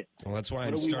tonight. Well, that's why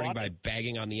I'm starting by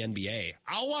bagging on the NBA.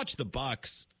 I'll watch the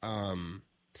Bucks.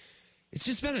 It's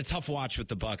just been a tough watch with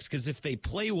the Bucks because if they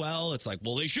play well, it's like,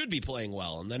 well, they should be playing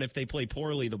well. And then if they play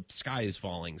poorly, the sky is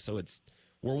falling. So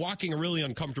we're walking a really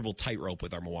uncomfortable tightrope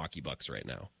with our Milwaukee Bucks right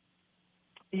now.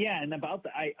 Yeah, and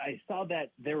I saw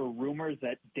that there were rumors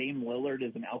that Dame Lillard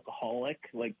is an alcoholic,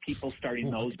 like people starting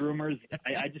those rumors.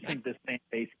 I just think this fan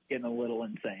base is getting a little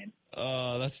insane.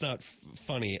 That's not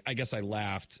funny. I guess I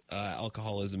laughed.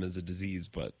 Alcoholism is a disease,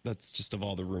 but that's just of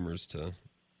all the rumors to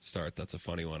start. That's a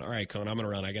funny one. All right, Cone, I'm going to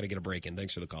run. I got to get a break in.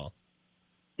 Thanks for the call.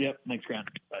 Yep, thanks, Grant.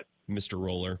 Bye. Mr.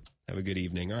 Roller, have a good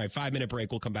evening. All right, 5-minute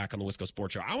break. We'll come back on the Wisco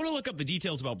Sports Show. I want to look up the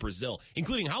details about Brazil,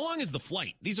 including how long is the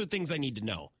flight? These are things I need to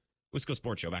know. Wisco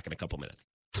Sports Show, back in a couple minutes.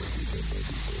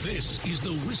 This is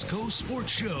the Wisco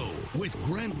Sports Show with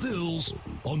Grant Bills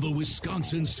on the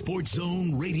Wisconsin Sports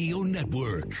Zone Radio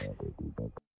Network.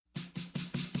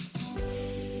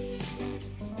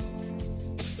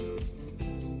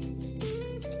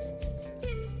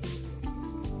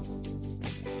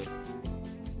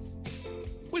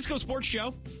 Wisco Sports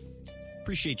Show.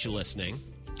 Appreciate you listening.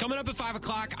 Coming up at 5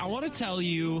 o'clock, I want to tell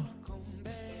you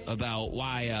about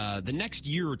why the next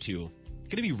year or two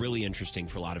going to be really interesting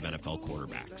for a lot of NFL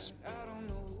quarterbacks.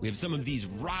 We have some of these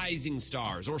rising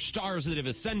stars or stars that have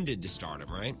ascended to stardom,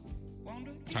 right?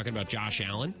 Talking about Josh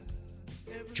Allen,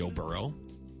 Joe Burrow,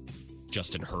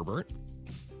 Justin Herbert,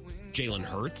 Jalen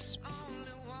Hurts.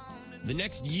 The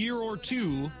next year or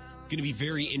two going to be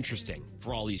very interesting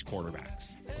for all these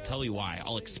quarterbacks. I'll tell you why.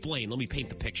 I'll explain. Let me paint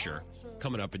the picture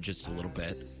coming up in just a little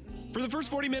bit. For the first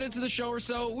 40 minutes of the show or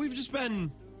so, we've just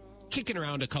been kicking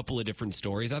around a couple of different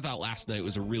stories. I thought last night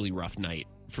was a really rough night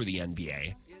for the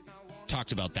NBA.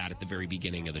 Talked about that at the very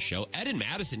beginning of the show. Ed and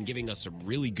Madison giving us some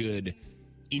really good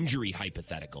injury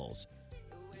hypotheticals.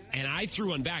 And I threw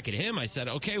one back at him. I said,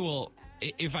 okay, well,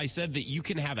 if I said that you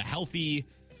can have a healthy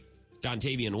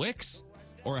Dontavian Wicks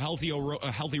or a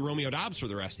healthy Romeo Doubs for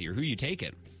the rest of the year, who are you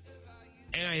taking?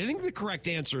 And I think the correct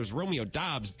answer is Romeo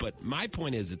Doubs, but my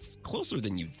point is it's closer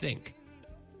than you'd think.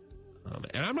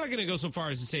 And I'm not going to go so far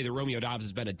as to say that Romeo Doubs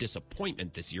has been a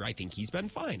disappointment this year. I think he's been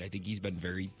fine. I think he's been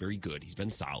very, very good. He's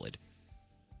been solid.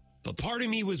 But part of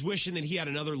me was wishing that he had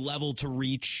another level to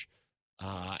reach,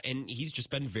 and he's just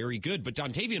been very good. But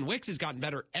Dontavian Wicks has gotten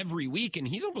better every week, and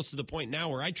he's almost to the point now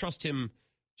where I trust him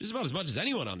just about as much as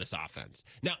anyone on this offense.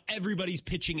 Now, everybody's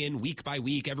pitching in week by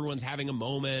week. Everyone's having a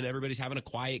moment. Everybody's having a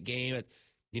quiet game.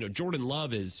 Jordan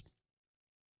Love is,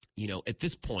 at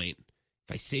this point,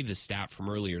 if I save the stat from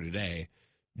earlier today,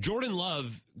 Jordan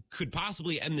Love could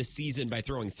possibly end the season by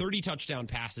throwing 30 touchdown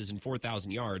passes and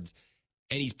 4,000 yards,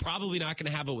 and he's probably not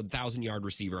going to have a 1,000-yard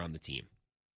receiver on the team.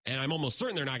 And I'm almost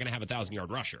certain they're not going to have a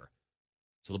 1,000-yard rusher.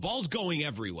 So the ball's going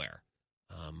everywhere,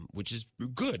 which is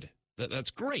good.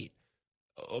 That's great.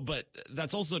 But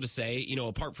that's also to say,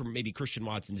 apart from maybe Christian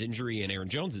Watson's injury and Aaron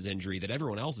Jones's injury, that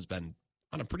everyone else has been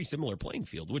on a pretty similar playing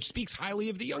field, which speaks highly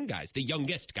of the young guys, the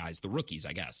youngest guys, the rookies,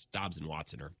 I guess. Dobbs and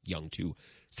Watson are young, too.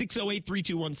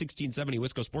 608-321-1670,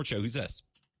 Wisco Sports Show. Who's this?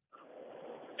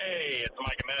 Hey, it's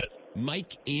Mike in Madison.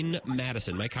 Mike in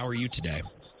Madison. Mike, how are you today?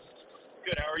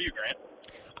 Good. How are you, Grant?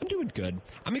 I'm doing good.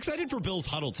 I'm excited for Bill's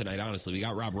Huddle tonight, honestly. We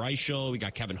got Rob Reichel, we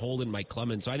got Kevin Holden, Mike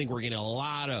Clemens, so I think we're getting a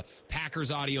lot of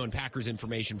Packers audio and Packers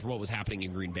information from what was happening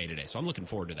in Green Bay today, so I'm looking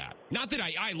forward to that. Not that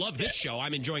I love this show.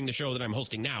 I'm enjoying the show that I'm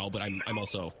hosting now, but I'm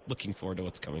also looking forward to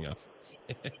what's coming up.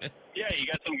 Yeah, you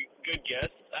got some good guests.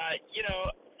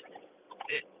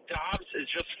 Dobbs is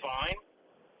just fine.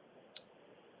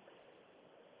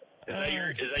 Is that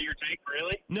your take,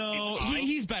 really? No,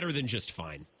 he's better than just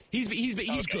fine. He's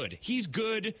okay. Good. He's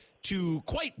good to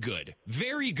quite good.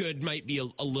 Very good might be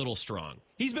a little strong.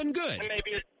 He's been good. And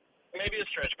maybe a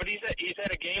stretch, but he's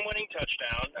had a game-winning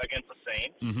touchdown against the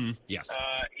Saints. Mm-hmm. Yes.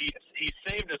 He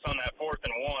saved us on that 4th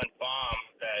and 1 bomb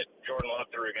that Jordan Love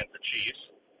threw against the Chiefs.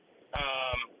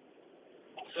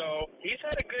 So he's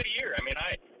had a good year. I mean,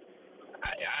 I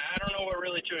don't know what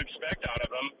really to expect out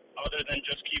of him, other than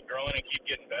just keep growing and keep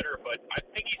getting better. But I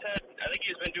think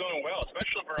he's been doing well,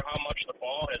 especially for how much the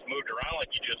ball has moved around, like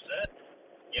you just said.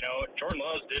 You know, Jordan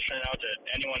Love's dishing it out to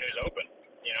anyone who's open.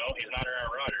 You know, he's not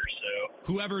Aaron Rodgers. So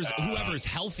whoever's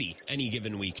healthy any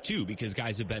given week too, because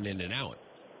guys have been in and out.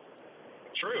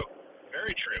 True,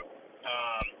 very true.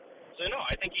 So no,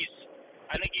 I think he's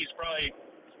probably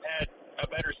had a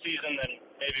better season than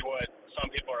maybe what some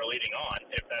people are leading on,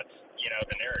 if that's,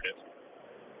 the narrative.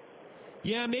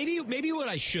 Yeah, maybe what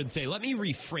I should say, let me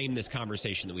reframe this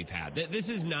conversation that we've had. This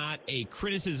is not a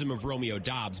criticism of Romeo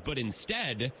Doubs, but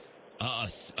instead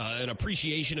an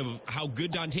appreciation of how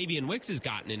good Dontavian Wicks has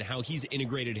gotten and how he's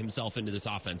integrated himself into this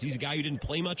offense. He's a guy who didn't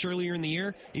play much earlier in the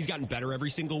year. He's gotten better every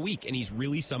single week, and he's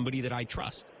really somebody that I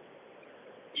trust.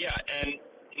 Yeah, and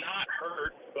not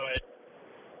hurt, but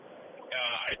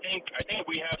I think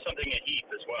we have something at Heath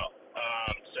as well.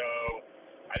 So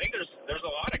I think there's a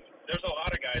lot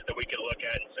of guys that we could look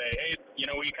at and say, hey,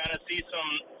 we kind of see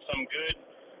some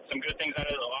good things out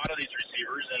of a lot of these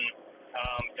receivers, and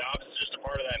Dobbs is just a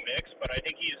part of that mix. But I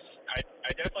think I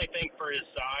definitely think for his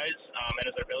size and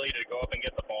his ability to go up and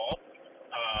get the ball,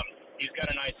 he's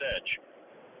got a nice edge.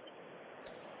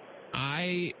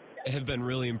 I have been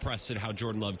really impressed at how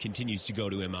Jordan Love continues to go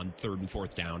to him on 3rd and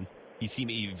 4th down.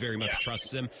 He very much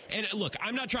trusts him. And look,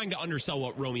 I'm not trying to undersell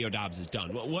what Romeo Doubs has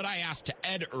done. What I asked to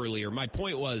Ed earlier, my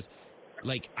point was,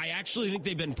 I actually think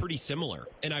they've been pretty similar,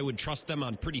 and I would trust them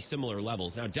on pretty similar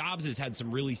levels. Now, Dobbs has had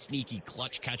some really sneaky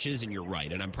clutch catches, and you're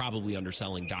right, and I'm probably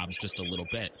underselling Dobbs just a little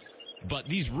bit. But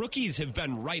these rookies have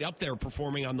been right up there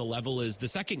performing on the level as the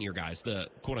second-year guys, the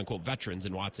quote-unquote veterans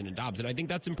in Watson and Dobbs, and I think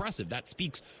that's impressive. That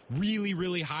speaks really,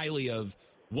 really highly of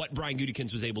what Brian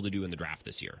Gutekunst was able to do in the draft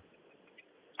this year.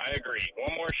 I agree.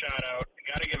 One more shout-out.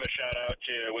 Got to give a shout-out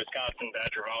to Wisconsin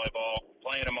Badger Volleyball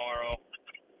playing tomorrow.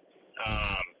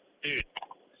 Dude,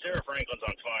 Sarah Franklin's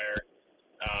on fire.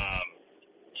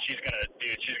 She's gonna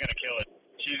kill it.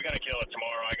 She's gonna kill it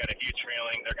tomorrow. I got a huge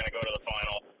feeling they're gonna go to the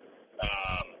final.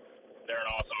 They're an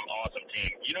awesome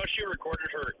team. She recorded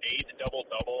her 8th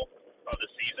double-double of the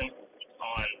season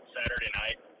on Saturday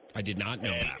night. I did not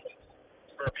know that.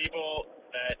 For people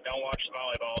that don't watch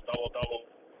volleyball, double-double,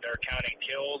 they're counting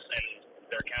kills and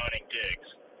they're counting digs.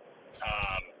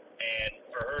 And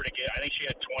for her to I think she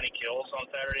had 20 kills on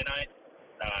Saturday night.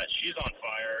 She's on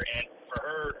fire, and for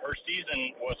her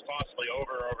season was possibly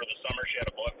over the summer. She had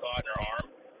a blood clot in her arm,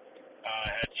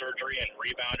 had surgery, and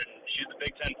rebounded. And she's the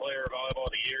Big Ten Player of Volleyball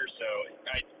of the Year, so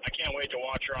I can't wait to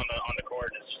watch her on the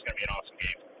court, and it's just going to be an awesome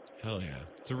game. Hell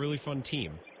yeah. It's a really fun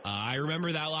team. I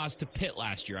remember that loss to Pitt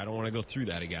last year. I don't want to go through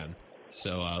that again.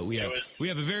 So we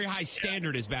have a very high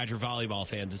standard as Badger volleyball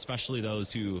fans, especially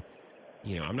those who,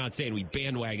 I'm not saying we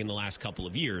bandwagon the last couple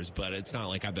of years, but it's not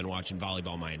like I've been watching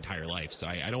volleyball my entire life. So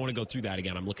I don't want to go through that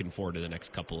again. I'm looking forward to the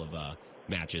next couple of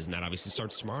matches, and that obviously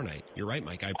starts tomorrow night. You're right,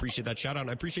 Mike. I appreciate that shout out, and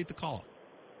I appreciate the call.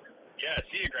 Yeah,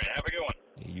 see you, Grant. Have a good one.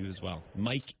 Yeah, you as well.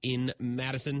 Mike in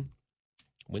Madison,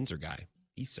 Windsor guy,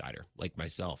 East Sider, like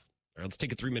myself. All right, let's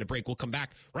take a 3-minute break. We'll come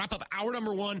back, wrap up hour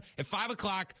number 1 at 5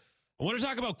 o'clock. I want to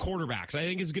talk about quarterbacks. I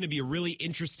think it's going to be a really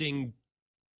interesting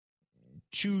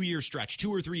 2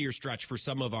 or 3 year stretch for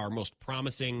some of our most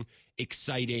promising,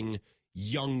 exciting,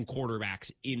 young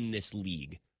quarterbacks in this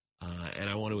league. And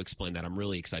I want to explain that. I'm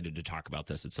really excited to talk about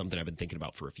this. It's something I've been thinking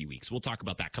about for a few weeks. We'll talk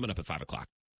about that coming up at 5 o'clock.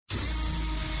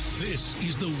 This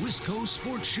is the Wisco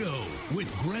Sports Show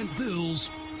with Grant Bills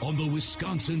on the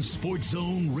Wisconsin Sports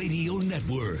Zone Radio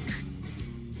Network.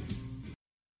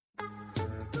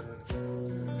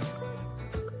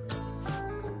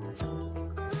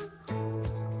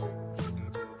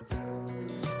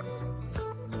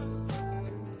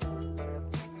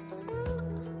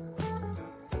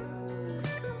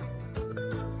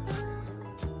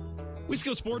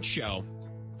 Wisco Sports Show.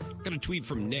 Got a tweet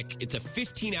from Nick. It's a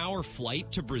 15-hour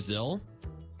flight to Brazil.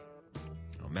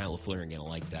 Oh, Matt LaFleur ain't going to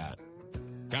like that.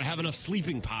 Got to have enough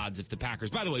sleeping pods if the Packers...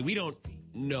 By the way, we don't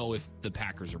know if the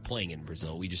Packers are playing in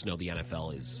Brazil. We just know the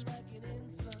NFL is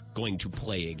going to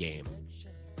play a game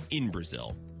in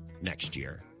Brazil next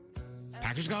year.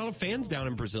 Packers got a lot of fans down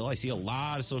in Brazil. I see a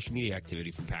lot of social media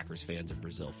activity from Packers fans in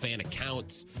Brazil. Fan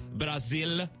accounts.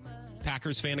 Brazil.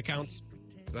 Packers fan accounts.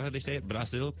 Is that how they say it?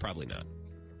 Brazil? Probably not.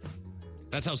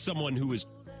 That's how someone who was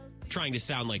trying to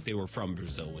sound like they were from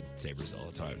Brazil would say Brazil.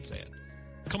 That's how I would say it.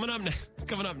 Coming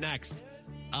up next,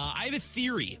 I have a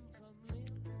theory.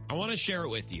 I want to share it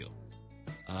with you.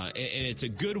 And it's a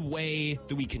good way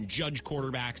that we can judge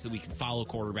quarterbacks, that we can follow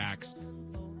quarterbacks.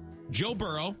 Joe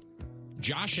Burrow,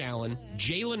 Josh Allen,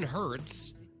 Jalen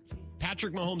Hurts,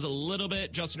 Patrick Mahomes a little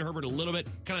bit, Justin Herbert a little bit,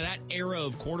 kind of that era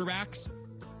of quarterbacks.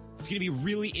 It's going to be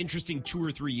really interesting 2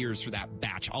 or 3 years for that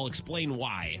batch. I'll explain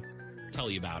why. Tell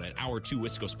you about it. Hour 2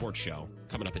 Wisco Sports Show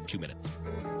coming up in 2 minutes.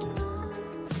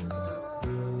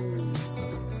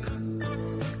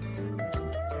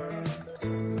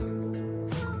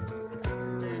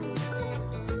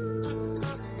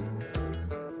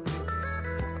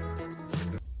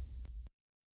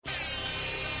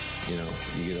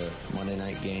 You get a Monday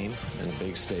night game and a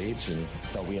big stage, and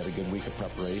thought we had a good week of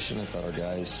preparation. I thought our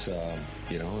guys,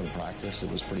 in practice it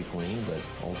was pretty clean, but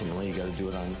ultimately you got to do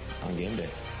it on game day.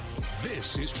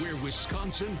 This is where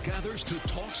Wisconsin gathers to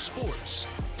talk sports.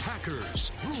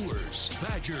 Packers, Brewers,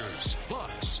 Badgers,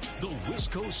 Bucks. The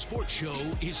Wisco Sports Show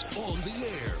is on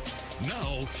the air.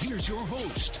 Now, here's your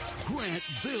host, Grant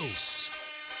Bills.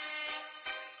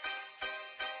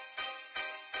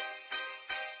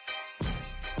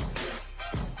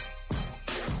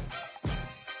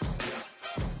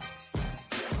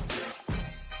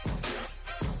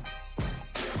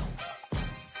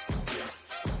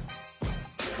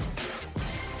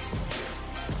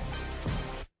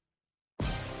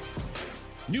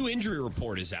 New injury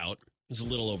report is out. It was a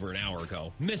little over an hour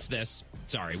ago. Missed this.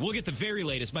 Sorry. We'll get the very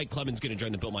latest. Mike Clemens going to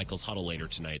join the Bill Michaels huddle later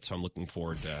tonight, so I'm looking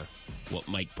forward to what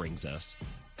Mike brings us.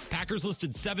 Packers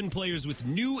listed 7 players with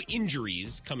new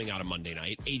injuries coming out of Monday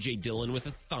night. A.J. Dillon with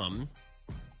a thumb.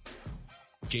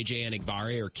 J.J.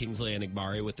 Enigbare or Kingsley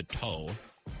Enigbare with a toe.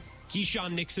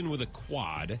 Keyshawn Nixon with a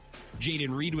quad.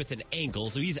 Jaden Reed with an ankle,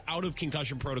 so he's out of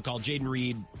concussion protocol. Jaden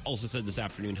Reed also said this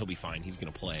afternoon he'll be fine. He's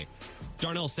going to play.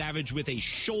 Darnell Savage with a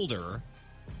shoulder.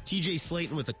 TJ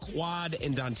Slayton with a quad,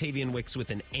 and Dontavian Wicks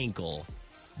with an ankle.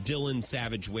 Dillon,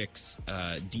 Savage, Wicks,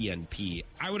 DNP.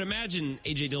 I would imagine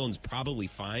A.J. Dillon's probably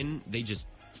fine. They just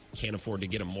can't afford to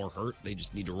get him more hurt. They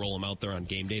just need to roll him out there on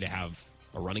game day to have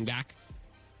a running back.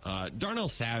 Darnell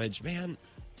Savage, man,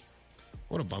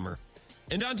 what a bummer.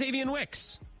 And Dontavian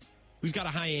Wicks, who's got a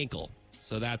high ankle.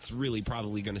 So that's really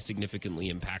probably going to significantly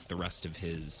impact the rest of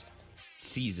his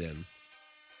season.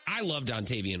 I love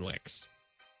Dontavian Wicks.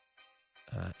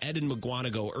 Ed and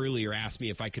McGuanago earlier asked me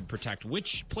if I could protect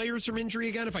which players from injury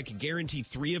again, if I could guarantee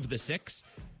 3 of the 6.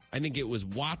 I think it was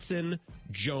Watson,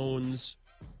 Jones,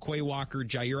 Quay Walker,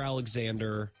 Jair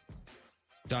Alexander,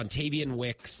 Dontavian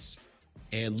Wicks,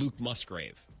 and Luke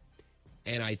Musgrave.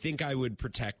 And I think I would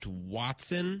protect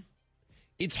Watson.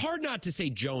 It's hard not to say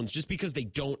Jones just because they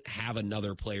don't have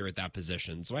another player at that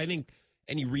position. So I think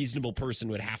any reasonable person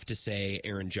would have to say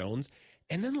Aaron Jones.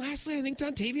 And then lastly, I think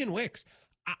Dontavian Wicks.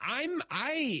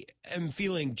 I am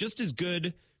feeling just as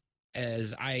good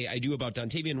as I do about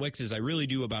Dontavian Wicks as I really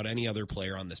do about any other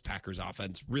player on this Packers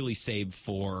offense, really save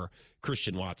for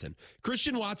Christian Watson.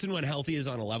 Christian Watson, when healthy, is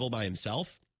on a level by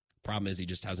himself. Problem is he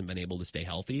just hasn't been able to stay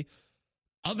healthy.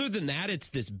 Other than that, it's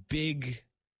this big,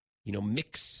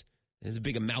 mix. It's a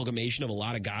big amalgamation of a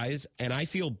lot of guys. And I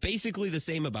feel basically the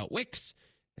same about Wicks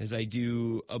as I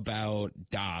do about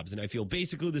Dobbs. And I feel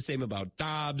basically the same about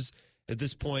Dobbs at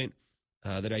this point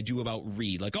that I do about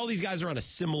Reed. Like, all these guys are on a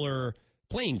similar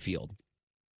playing field,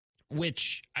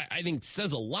 which I think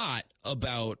says a lot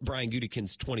about Brian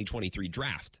Gutekunst's 2023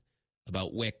 draft,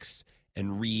 about Wicks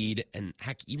and Reed, and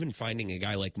heck, even finding a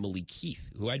guy like Malik Heath,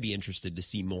 who I'd be interested to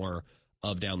see more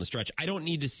of down the stretch. I don't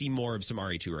need to see more of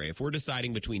Samori Toure. If we're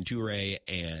deciding between Toure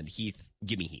and Heath,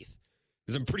 give me Heath.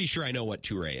 Because I'm pretty sure I know what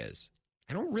Toure is.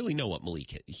 I don't really know what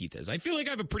Malik Heath is. I feel like I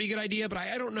have a pretty good idea, but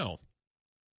I don't know.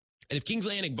 And if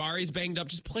Kingsley Enigbare is banged up,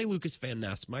 just play Lucas Van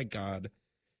Ness. My God.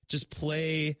 Just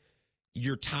play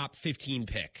your top 15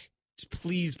 pick. Just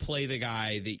please play the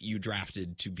guy that you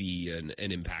drafted to be an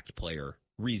impact player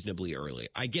reasonably early.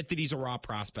 I get that he's a raw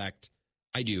prospect.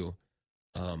 I do.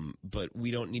 But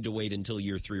we don't need to wait until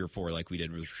year 3 or 4 like we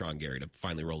did with Rashawn Gary to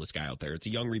finally roll this guy out there. It's a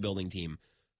young rebuilding team.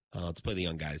 Let's play the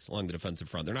young guys along the defensive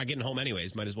front. They're not getting home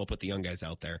anyways. Might as well put the young guys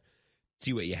out there.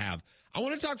 see what you have. I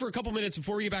want to talk for a couple minutes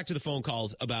before we get back to the phone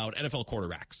calls about NFL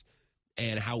quarterbacks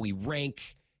and how we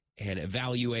rank and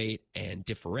evaluate and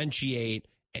differentiate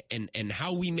and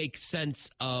how we make sense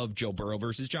of Joe Burrow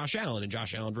versus Josh Allen and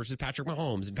Josh Allen versus Patrick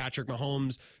Mahomes and Patrick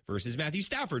Mahomes versus Matthew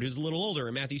Stafford, who's a little older,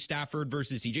 and Matthew Stafford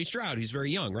versus CJ Stroud, who's very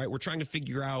young, right? We're trying to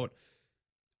figure out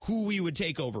who we would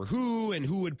take over who and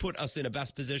who would put us in a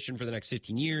best position for the next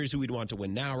 15 years, who we'd want to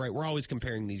win now, right? We're always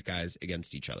comparing these guys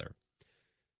against each other.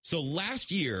 So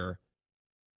last year,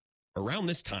 around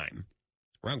this time,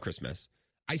 around Christmas,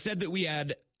 I said that we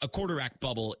had a quarterback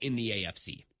bubble in the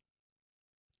AFC,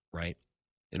 right?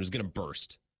 And it was going to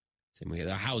burst. Same way,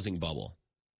 the housing bubble,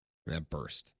 and that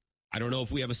burst. I don't know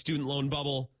if we have a student loan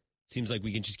bubble. It seems like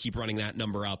we can just keep running that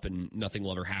number up and nothing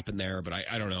will ever happen there. But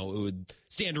I don't know. It would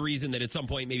stand to reason that at some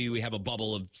point maybe we have a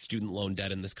bubble of student loan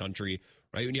debt in this country,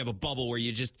 right? When you have a bubble where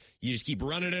you just keep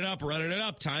running it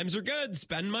up. Times are good.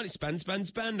 Spend money,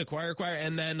 spend, acquire,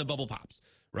 and then the bubble pops,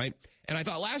 right? And I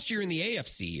thought last year in the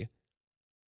AFC,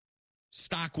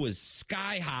 stock was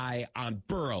sky high on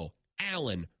Burrow,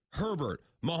 Allen, Herbert,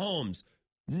 Mahomes.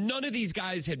 None of these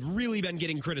guys had really been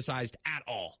getting criticized at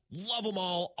all. Love them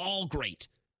all great.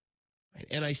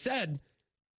 And I said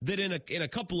that in a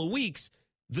couple of weeks,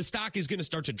 the stock is going to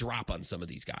start to drop on some of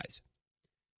these guys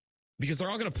because they're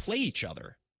all going to play each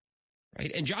other,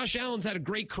 right? And Josh Allen's had a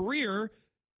great career.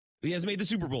 He hasn't made the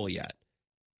Super Bowl yet.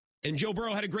 And Joe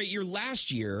Burrow had a great year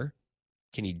last year.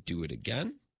 Can he do it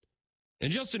again?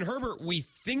 And Justin Herbert, we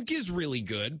think is really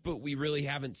good, but we really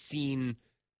haven't seen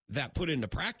that put into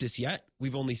practice yet.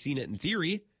 We've only seen it in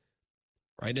theory,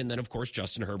 right? And then, of course,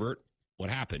 Justin Herbert, what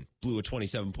happened? Blew a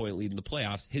 27-point lead in the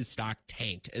playoffs. His stock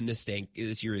tanked, and this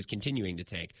year is continuing to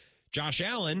tank. Josh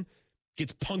Allen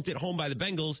gets punked at home by the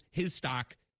Bengals. His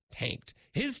stock tanked.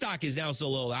 His stock is now so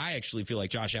low that I actually feel like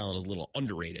Josh Allen is a little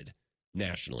underrated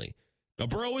nationally. Now,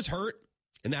 Burrow was hurt,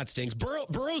 and that stinks.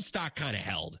 Burrow's stock kind of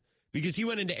held because he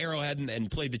went into Arrowhead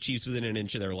and played the Chiefs within an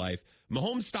inch of their life.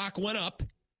 Mahomes' stock went up.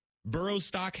 Burrow's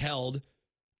stock held.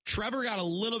 Trevor got a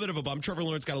little bit of a bump. Trevor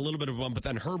Lawrence got a little bit of a bump, but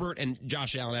then Herbert and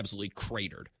Josh Allen absolutely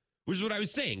cratered, which is what I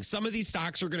was saying. Some of these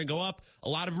stocks are going to go up. A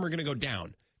lot of them are going to go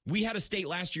down. We had a state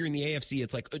last year in the AFC.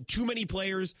 It's like too many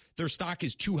players. Their stock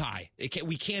is too high.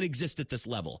 We can't exist at this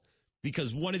level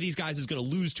because one of these guys is going to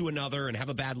lose to another and have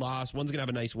a bad loss. One's going to have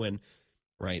a nice win,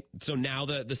 right? So now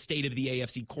the state of the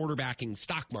AFC quarterbacking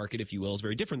stock market, if you will, is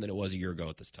very different than it was a year ago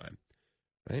at this time,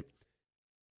 right?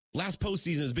 Last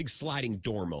postseason was a big sliding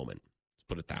door moment. Let's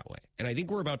put it that way. And I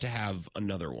think we're about to have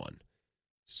another one.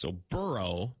 So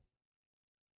Burrow,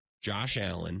 Josh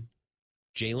Allen,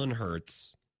 Jalen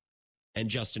Hurts, and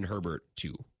Justin Herbert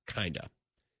too, kind of.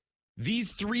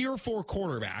 These 3 or 4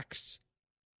 quarterbacks,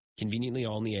 conveniently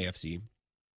all in the AFC,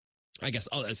 I guess,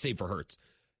 save for Hurts,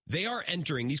 these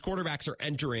quarterbacks are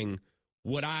entering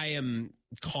what I am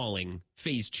calling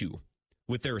phase 2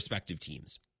 with their respective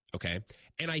teams, okay?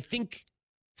 And I think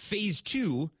phase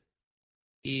 2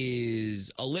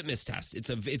 is a litmus test. It's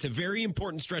a very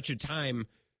important stretch of time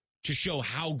to show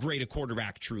how great a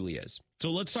quarterback truly is. So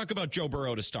let's talk about Joe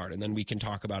Burrow to start, and then we can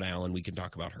talk about Allen. We can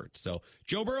talk about Hurts. So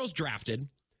Joe Burrow's drafted,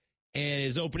 and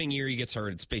his opening year he gets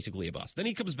hurt. It's basically a bust. Then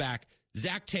he comes back.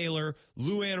 Zach Taylor,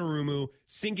 Lou Anarumo,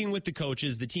 syncing with the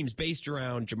coaches. The team's based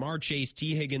around Jamar Chase,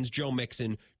 T. Higgins, Joe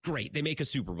Mixon. Great. They make a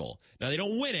Super Bowl. Now, they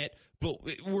don't win it, but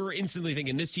we're instantly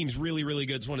thinking this team's really, really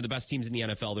good. It's one of the best teams in the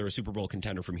NFL. They're a Super Bowl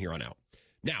contender from here on out.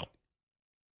 Now,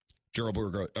 Joe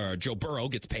Burrow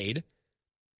gets paid,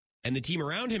 and the team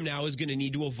around him now is going to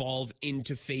need to evolve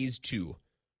into phase 2.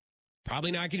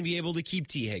 Probably not going to be able to keep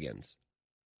T. Higgins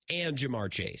and Jamar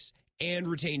Chase and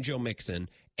retain Joe Mixon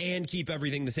and keep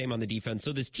everything the same on the defense.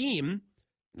 So this team,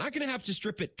 not going to have to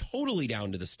strip it totally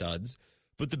down to the studs,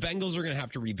 but the Bengals are going to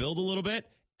have to rebuild a little bit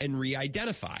and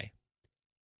re-identify.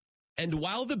 And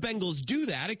while the Bengals do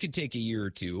that, it could take a year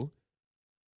or two.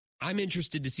 I'm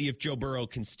interested to see if Joe Burrow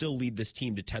can still lead this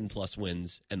team to 10-plus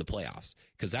wins and the playoffs,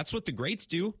 because that's what the greats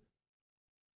do.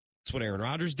 It's what Aaron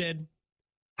Rodgers did.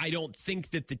 I don't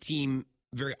think that the team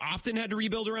very often had to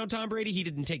rebuild around Tom Brady. He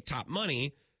didn't take top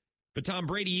money, but Tom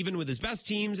Brady, even with his best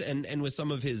teams and with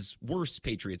some of his worst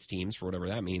Patriots teams, for whatever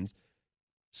that means,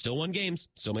 still won games,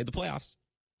 still made the playoffs.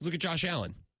 Let's look at Josh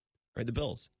Allen, right? The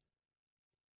Bills.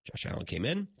 Josh Allen came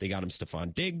in. They got him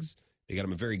Stephon Diggs. They got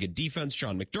him a very good defense,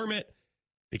 Sean McDermott.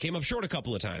 They came up short a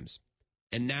couple of times.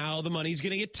 And now the money's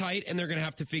going to get tight, and they're going to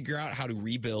have to figure out how to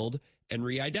rebuild and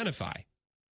re-identify.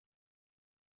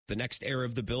 The next era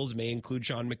of the Bills may include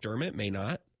Sean McDermott, may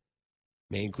not.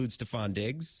 May include Stephon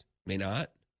Diggs, may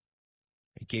not.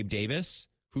 Gabe Davis.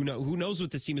 Who knows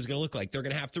what this team is going to look like? They're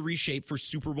going to have to reshape for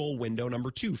Super Bowl window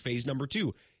number 2, phase number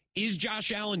 2. Is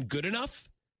Josh Allen good enough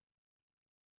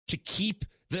to keep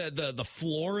the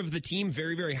floor of the team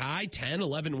very, very high, 10,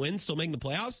 11 wins, still making the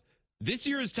playoffs? This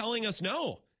year is telling us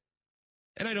no.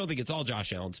 And I don't think it's all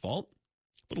Josh Allen's fault,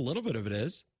 but a little bit of it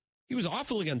is. He was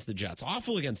awful against the Jets,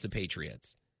 awful against the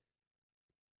Patriots.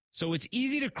 So it's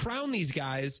easy to crown these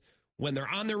guys when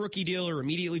they're on their rookie deal or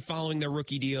immediately following their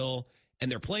rookie deal, and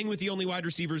they're playing with the only wide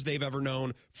receivers they've ever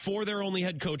known for their only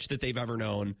head coach that they've ever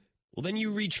known. Well, then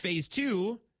you reach phase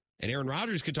 2, and Aaron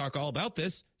Rodgers could talk all about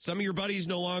this. Some of your buddies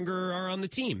no longer are on the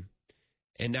team,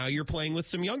 and now you're playing with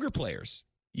some younger players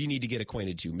you need to get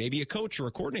acquainted to. Maybe a coach or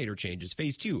a coordinator changes.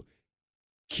 Phase 2.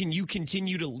 Can you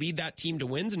continue to lead that team to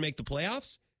wins and make the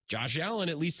playoffs? Josh Allen,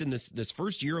 at least in this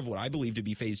first year of what I believe to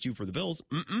be phase 2 for the Bills,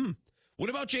 What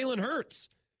about Jalen Hurts?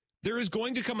 There is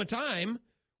going to come a time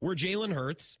where Jalen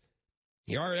Hurts,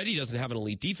 he already doesn't have an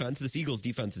elite defense. This Eagles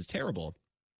defense is terrible.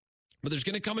 But there's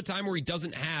going to come a time where he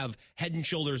doesn't have head and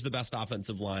shoulders the best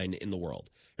offensive line in the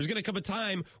world. There's going to come a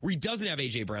time where he doesn't have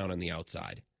A.J. Brown on the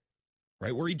outside,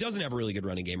 right? Where he doesn't have a really good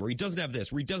running game, where he doesn't have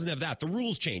this, where he doesn't have that. The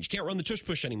rules change. Can't run the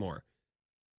tush-push anymore.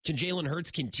 Can Jalen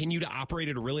Hurts continue to operate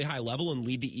at a really high level and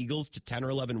lead the Eagles to 10 or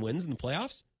 11 wins in the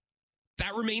playoffs?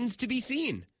 That remains to be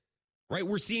seen, right?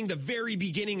 We're seeing the very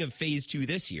beginning of phase 2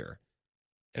 this year.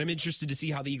 And I'm interested to see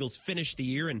how the Eagles finish the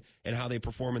year and how they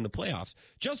perform in the playoffs.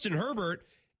 Justin Herbert,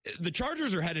 the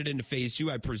Chargers are headed into phase 2,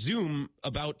 I presume,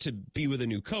 about to be with a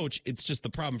new coach. It's just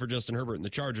the problem for Justin Herbert and the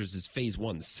Chargers is phase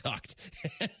 1 sucked.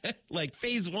 Like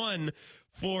phase 1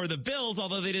 for the Bills,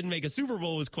 although they didn't make a Super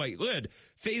Bowl, was quite good.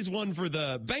 Phase 1 for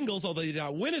the Bengals, although they did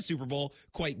not win a Super Bowl,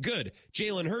 quite good.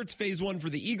 Jalen Hurts, phase 1 for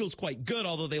the Eagles, quite good,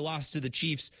 although they lost to the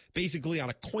Chiefs basically on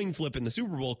a coin flip in the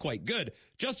Super Bowl, quite good.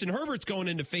 Justin Herbert's going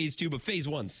into phase 2, but phase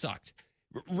 1 sucked,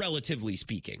 relatively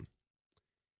speaking.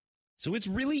 So it's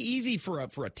really easy for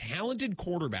a talented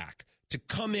quarterback to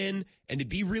come in and to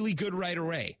be really good right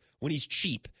away when he's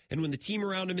cheap and when the team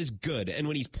around him is good and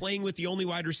when he's playing with the only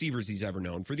wide receivers he's ever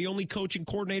known, for the only coach and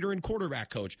coordinator and quarterback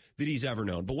coach that he's ever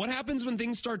known. But what happens when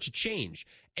things start to change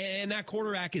and that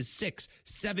quarterback is 6,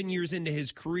 7 years into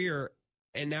his career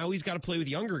and now he's got to play with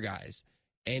younger guys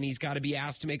and he's got to be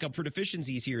asked to make up for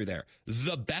deficiencies here or there?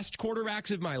 The best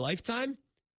quarterbacks of my lifetime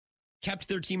kept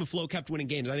their team afloat, kept winning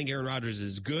games. I think Aaron Rodgers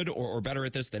is good or better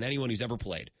at this than anyone who's ever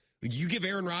played. You give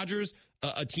Aaron Rodgers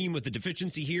a team with a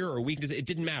deficiency here or a weakness, it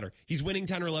didn't matter. He's winning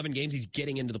 10 or 11 games. He's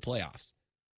getting into the playoffs.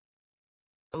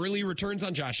 Early returns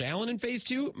on Josh Allen in phase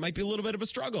 2 might be a little bit of a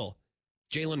struggle.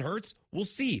 Jalen Hurts, we'll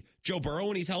see. Joe Burrow,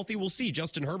 when he's healthy, we'll see.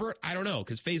 Justin Herbert, I don't know,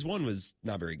 because phase 1 was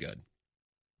not very good.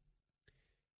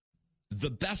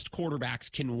 The best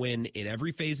quarterbacks can win in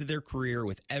every phase of their career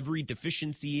with every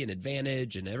deficiency and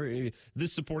advantage and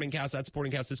this supporting cast, that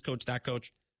supporting cast, this coach, that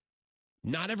coach.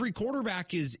 Not every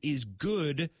quarterback is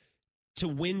good to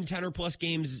win 10 or plus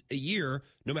games a year,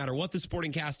 no matter what the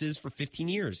supporting cast is for 15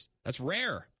 years. That's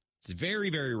rare. It's very,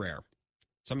 very rare.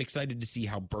 So I'm excited to see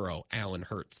how Burrow, Allen,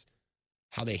 Hurts,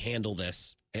 how they handle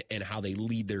this and how they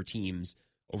lead their teams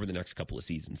over the next couple of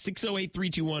seasons.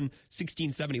 608-321-1670,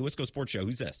 Wisco Sports Show.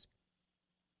 Who's this?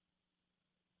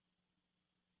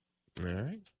 All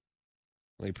right.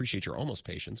 Well, I appreciate your almost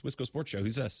patience. Wisco Sports Show.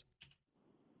 Who's this?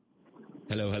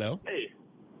 Hello, hello. Hey,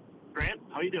 Grant.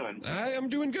 How you doing? I'm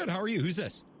doing good. How are you? Who's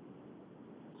this?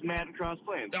 It's Matt in Cross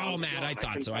Plains. Oh, Matt, I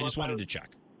thought so. I just wanted to check.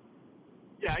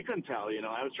 Yeah, I couldn't tell.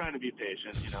 I was trying to be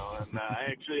patient. And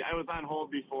I was on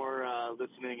hold before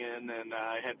listening in, and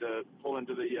I had to pull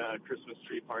into the Christmas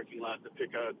tree parking lot to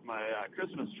pick out my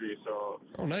Christmas tree. So,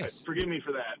 oh, nice. Forgive me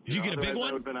for that. Did you get a big one?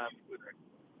 I would have been on.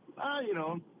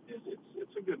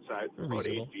 It's a good size. It's about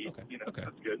 8 feet. Okay. Okay.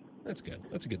 That's good. That's good.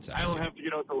 That's a good size. I don't have to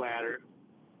get out the ladder.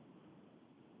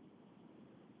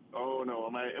 Oh no!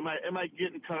 Am I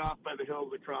getting cut off by the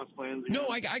hills of Cross Plains? No,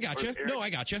 I got you. No, I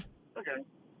got you. Okay.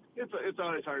 It's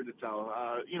always hard to tell.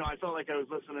 I felt like I was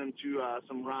listening to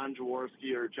some Ron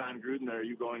Jaworski or John Gruden there,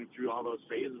 you going through all those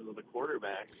phases of the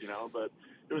quarterbacks, but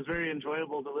it was very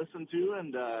enjoyable to listen to.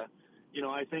 And,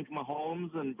 I think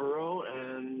Mahomes and Burrow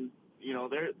and,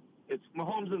 it's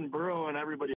Mahomes and Burrow and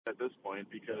everybody at this point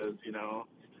because,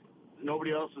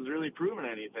 nobody else has really proven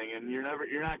anything, and you're not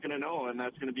going to know, and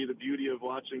that's going to be the beauty of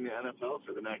watching the NFL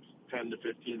for the next 10 to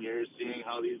 15 years, seeing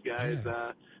how these guys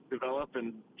develop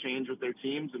and change with their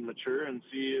teams and mature and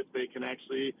see if they can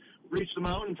actually reach the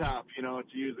mountaintop,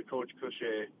 to use a Coach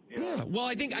Cochet. Yeah, well,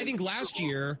 I think last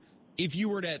year, if you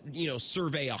were to,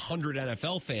 survey 100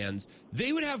 NFL fans,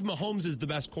 they would have Mahomes as the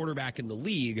best quarterback in the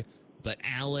league, but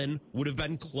Allen would have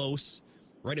been close.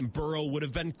 Right, and Burrow would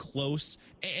have been close.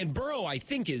 And Burrow, I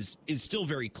think, is still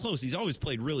very close. He's always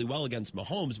played really well against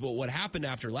Mahomes. But what happened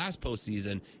after last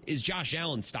postseason is Josh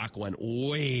Allen's stock went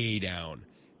way down.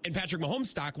 And Patrick Mahomes'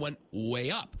 stock went way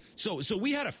up. So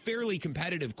we had a fairly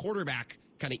competitive quarterback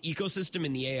kind of ecosystem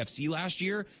in the AFC last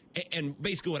year. And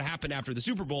basically what happened after the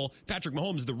Super Bowl, Patrick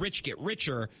Mahomes, the rich get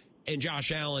richer, and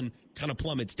Josh Allen kind of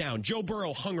plummets down. Joe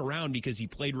Burrow hung around because he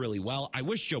played really well. I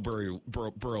wish Joe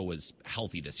Burrow was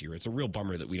healthy this year. It's a real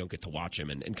bummer that we don't get to watch him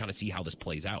and kind of see how this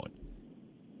plays out.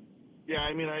 Yeah,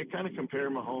 I mean, I kind of compare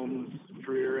Mahomes'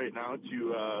 career right now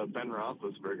to Ben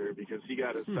Roethlisberger because he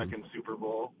got his second Super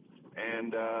Bowl.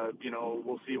 And,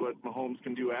 we'll see what Mahomes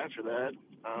can do after that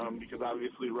because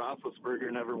obviously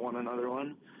Roethlisberger never won another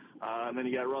one. And then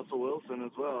you got Russell Wilson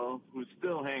as well, who's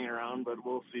still hanging around, but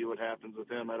we'll see what happens with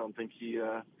him. I don't think he's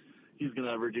going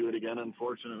to ever do it again,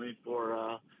 unfortunately,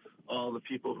 for all the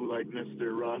people who like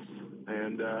Mr. Russ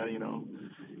and,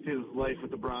 his life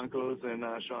with the Broncos and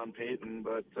Sean Payton.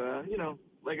 But,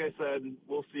 like I said,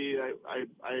 we'll see.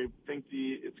 I think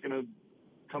it's going to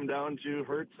come down to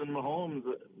Hurts and Mahomes,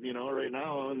 right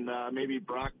now, and maybe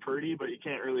Brock Purdy, but you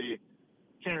can't really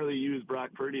use Brock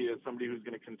Purdy as somebody who's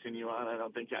going to continue on. I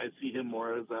don't think I see him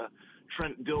more as a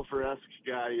Trent Dilfer-esque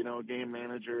guy, game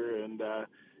manager, and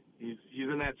he's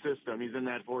in that system. He's in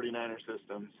that 49er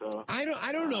system. So I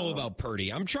don't know about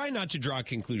Purdy. I'm trying not to draw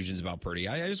conclusions about Purdy.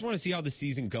 I just want to see how the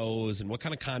season goes and what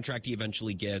kind of contract he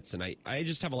eventually gets. And I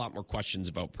just have a lot more questions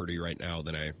about Purdy right now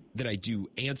than I do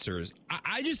answers.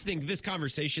 I just think this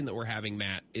conversation that we're having,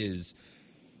 Matt, is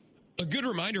a good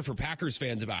reminder for Packers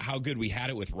fans about how good we had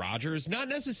it with Rodgers, not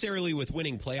necessarily with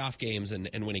winning playoff games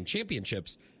and winning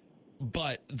championships,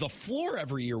 but the floor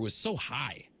every year was so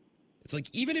high. It's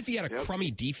like, even if he had a crummy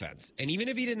defense, and even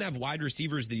if he didn't have wide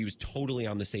receivers that he was totally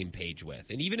on the same page with,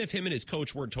 and even if him and his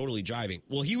coach weren't totally jiving,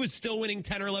 well, he was still winning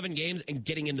 10 or 11 games and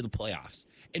getting into the playoffs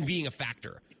and being a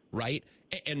factor, right?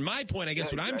 And my point, I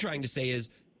guess, what I'm trying to say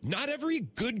is not every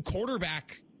good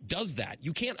quarterback does that.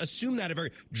 You can't assume that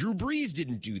Drew Brees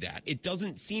didn't do that. It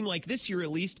doesn't seem like this year,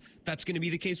 at least, that's going to be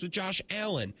the case with Josh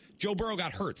Allen. Joe Burrow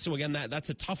got hurt, so again,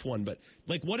 that's a tough one. But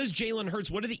like, what does Jalen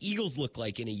Hurts? What do the Eagles look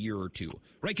like in a year or two?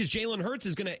 Right? Because Jalen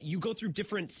Hurts you go through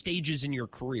different stages in your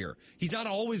career. He's not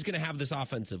always going to have this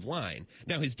offensive line.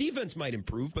 Now, his defense might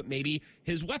improve, but maybe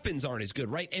his weapons aren't as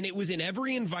good, right? And it was in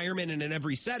every environment and in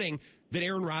every setting that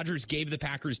Aaron Rodgers gave the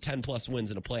Packers 10-plus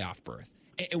wins in a playoff berth.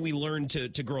 And we learned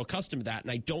to grow accustomed to that.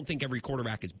 And I don't think every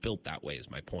quarterback is built that way,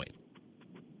 is my point.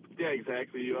 Yeah,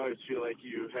 exactly. You always feel like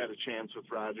you had a chance with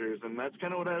Rodgers. And that's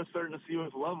kind of what I was starting to see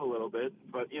with Love a little bit.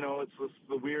 But, it's just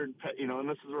the weird, and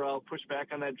this is where I'll push back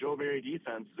on that Joe Barry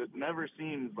defense. It never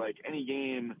seems like any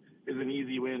game is an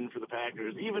easy win for the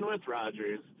Packers. Even with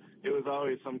Rodgers, it was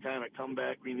always some kind of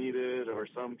comeback we needed or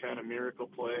some kind of miracle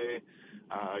play.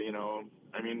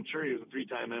 Sure, he was a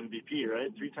 3-time MVP, right?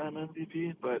 3-time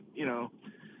MVP. But,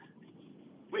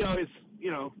 we always,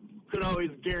 could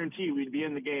always guarantee we'd be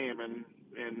in the game and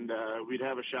we'd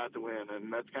have a shot to win.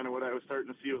 And that's kind of what I was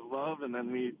starting to see with Love. And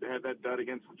then we had that dud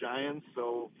against the Giants.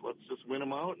 So let's just win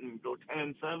them out and go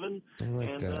 10-7. I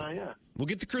like that. Yeah. We'll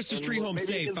get the Christmas tree home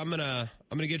safe. I'm gonna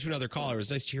get you another caller. It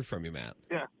was nice to hear from you, Matt.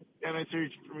 Yeah. Yeah, nice to hear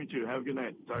from you too. Have a good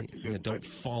night. Talk to you soon. Don't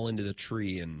fall into the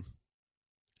tree and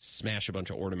smash a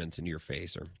bunch of ornaments into your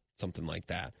face or something like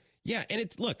that. Yeah, and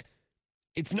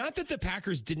it's not that the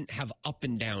Packers didn't have up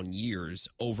and down years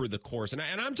over the course. And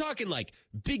I'm talking like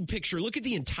big picture. Look at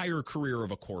the entire career of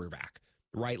a quarterback,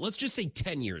 right? Let's just say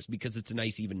 10 years because it's a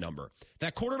nice even number.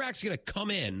 That quarterback's going to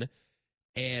come in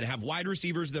and have wide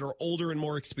receivers that are older and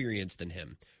more experienced than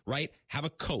him, right? Have a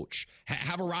coach,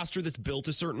 have a roster that's built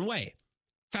a certain way.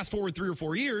 Fast forward 3 or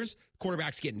 4 years,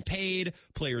 quarterback's getting paid,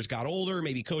 players got older,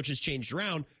 maybe coaches changed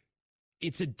around.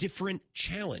 It's a different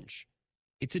challenge.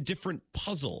 It's a different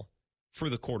puzzle for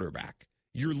the quarterback.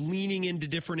 You're leaning into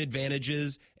different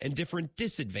advantages and different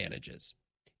disadvantages.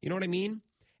 You know what I mean?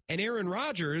 And Aaron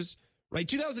Rodgers, right,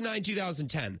 2009,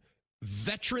 2010,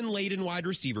 veteran-laden wide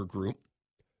receiver group,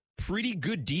 pretty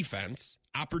good defense,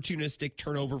 opportunistic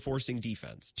turnover-forcing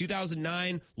defense.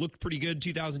 2009 looked pretty good.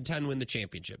 2010 win the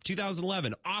championship.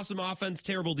 2011, awesome offense,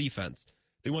 terrible defense.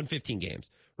 They won 15 games,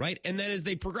 right? And then as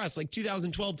they progressed, like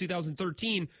 2012,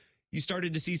 2013, you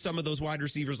started to see some of those wide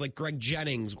receivers like Greg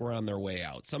Jennings were on their way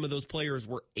out. Some of those players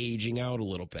were aging out a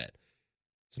little bit.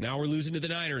 So now we're losing to the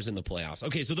Niners in the playoffs.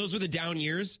 Okay, so those were the down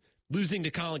years, losing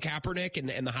to Colin Kaepernick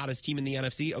and the hottest team in the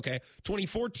NFC. Okay,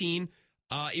 2014,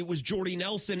 it was Jordy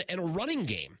Nelson and a running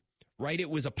game, right? It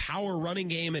was a power running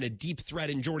game and a deep threat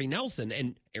in Jordy Nelson,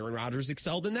 and Aaron Rodgers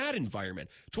excelled in that environment.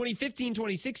 2015,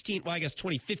 2016, well, I guess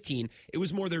 2015, it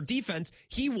was more their defense.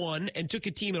 He won and took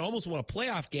a team and almost won a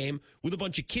playoff game with a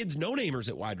bunch of kids, no-namers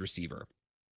at wide receiver,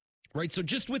 right? So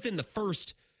just within the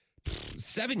first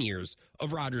 7 years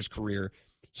of Rodgers' career,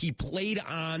 he played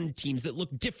on teams that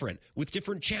looked different, with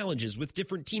different challenges, with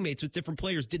different teammates, with different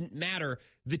players. Didn't matter.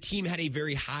 The team had a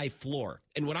very high floor.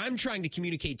 And what I'm trying to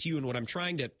communicate to you and what I'm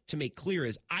trying to make clear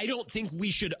is I don't think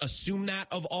we should assume that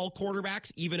of all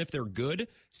quarterbacks, even if they're good.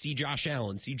 See Josh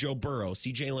Allen, see Joe Burrow,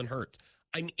 see Jalen Hurts.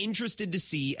 I'm interested to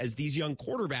see, as these young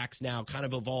quarterbacks now kind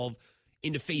of evolve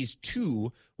into phase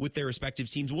 2 with their respective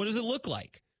teams, what does it look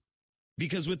like?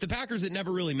 Because with the Packers, it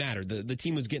never really mattered. The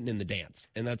team was getting in the dance,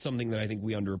 and that's something that I think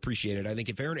we underappreciated. I think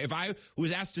if I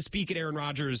was asked to speak at Aaron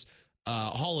Rodgers'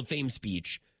 Hall of Fame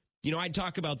speech, I'd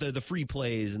talk about the free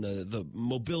plays and the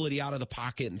mobility out of the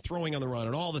pocket and throwing on the run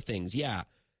and all the things, yeah.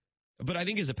 But I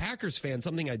think as a Packers fan,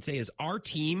 something I'd say is our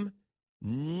team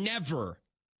never,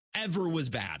 ever was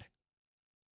bad.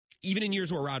 Even in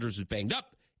years where Rodgers was banged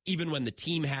up, even when the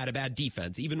team had a bad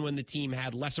defense, even when the team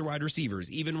had lesser wide receivers,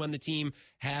 even when the team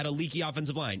had a leaky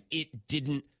offensive line, it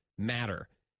didn't matter.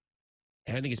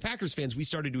 And I think as Packers fans, we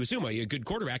started to assume, you're a good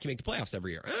quarterback, you make the playoffs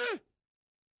every year.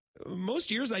 Most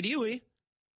years, ideally.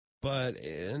 But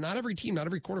not every team, not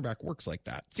every quarterback works like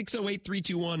that.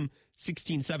 608-321-1670,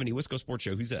 Wisco Sports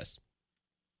Show. Who's this?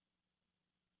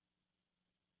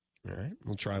 All right,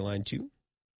 we'll try line 2.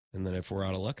 And then if we're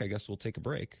out of luck, I guess we'll take a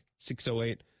break.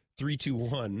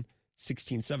 608-321-1670,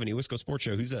 Wisco Sports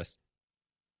Show. Who's this?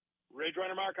 Ridge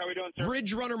Runner Mark, how are we doing, sir?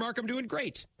 Ridge Runner Mark, I'm doing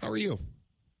great. How are you?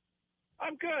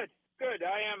 I'm good.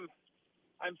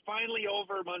 I'm finally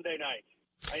over Monday night.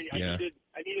 I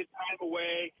needed time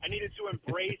away. I needed to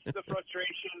embrace the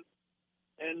frustration.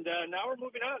 And now we're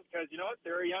moving on because, you know what?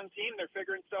 They're a young team. They're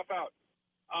figuring stuff out.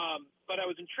 But I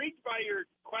was intrigued by your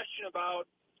question about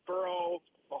Burrow,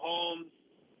 Mahomes,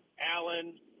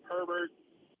 Allen, Herbert.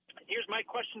 Here's my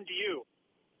question to you.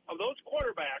 Of those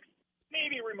quarterbacks,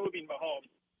 maybe removing Mahomes,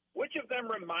 which of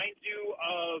them reminds you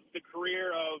of the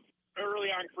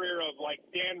early-on career of, like,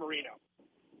 Dan Marino?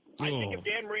 I think of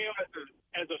Dan Marino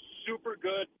as a super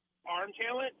good arm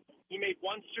talent. He made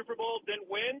one Super Bowl, didn't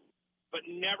win, but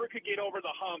never could get over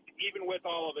the hump, even with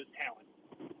all of his talent.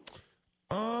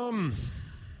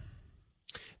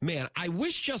 Man, I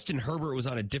wish Justin Herbert was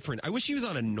I wish he was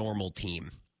on a normal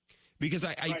team. Because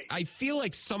I feel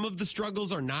like some of the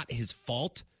struggles are not his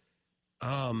fault.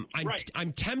 I'm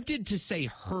tempted to say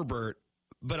Herbert,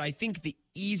 but I think the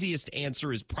easiest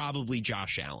answer is probably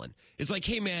Josh Allen. It's like,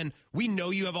 hey, man, we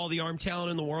know you have all the arm talent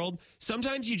in the world.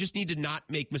 Sometimes you just need to not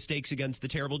make mistakes against the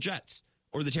terrible Jets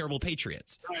or the terrible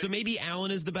Patriots. Right. So maybe Allen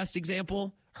is the best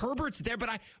example. Herbert's there, but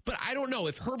I don't know.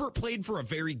 If Herbert played for a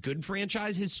very good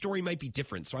franchise, his story might be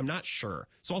different. So I'm not sure.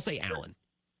 So I'll say Allen.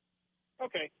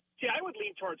 Okay. See, I would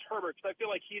lean towards Herbert because I feel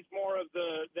like he's more of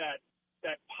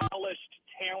that polished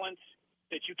talent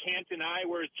that you can't deny,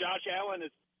 whereas Josh Allen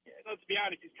is, let's be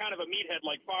honest, he's kind of a meathead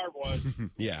like Favre was.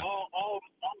 Yeah. All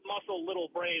muscle, little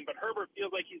brain. But Herbert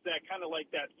feels like he's that kind of like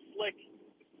that slick,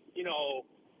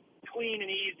 clean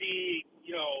and easy,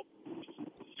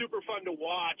 super fun to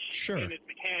watch in his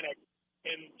mechanics.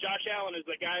 And Josh Allen is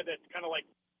the guy that's kind of like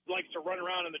likes to run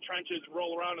around in the trenches,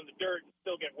 roll around in the dirt, and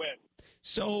still get wins.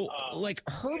 So,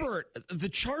 Herbert, the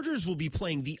Chargers will be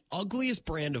playing the ugliest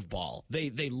brand of ball.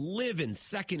 They live in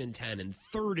 2nd and 10 and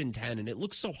 3rd and 10, and it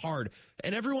looks so hard.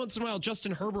 And every once in a while,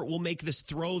 Justin Herbert will make this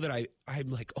throw that I'm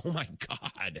like, oh, my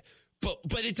God.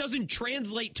 But it doesn't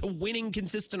translate to winning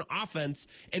consistent offense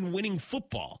and winning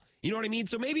football. You know what I mean?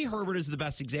 So maybe Herbert is the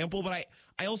best example, but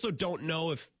I also don't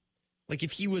know if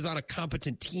he was on a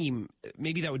competent team,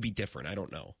 maybe that would be different. I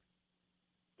don't know.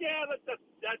 Yeah,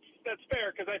 that's fair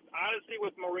because honestly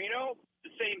with Marino, the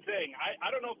same thing.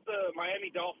 I don't know if the Miami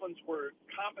Dolphins were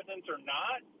competent or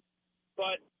not,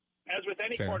 but as with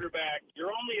any quarterback,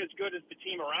 you're only as good as the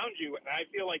team around you, and I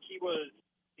feel like he was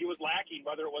lacking,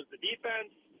 whether it was the defense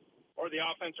or the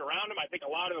offense around him. I think a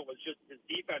lot of it was just his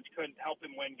defense couldn't help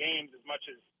him win games as much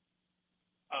as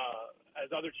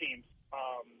other teams.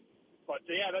 But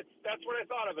yeah, that's what I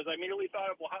thought of. Is I immediately thought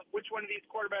of, which one of these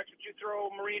quarterbacks would you throw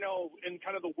Marino in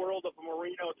kind of the world of a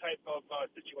Marino type of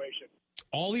situation?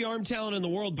 All the arm talent in the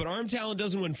world, but arm talent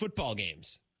doesn't win football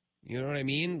games. You know what I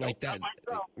mean? Like that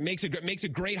makes a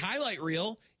great highlight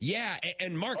reel. Yeah,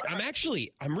 and Mark,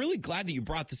 I'm really glad that you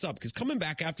brought this up because coming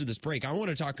back after this break, I want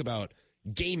to talk about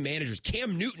game managers.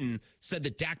 Cam Newton said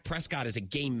that Dak Prescott is a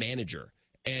game manager.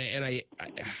 And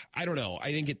I don't know.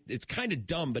 I think it's kind of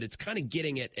dumb, but it's kind of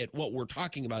getting at what we're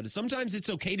talking about. Sometimes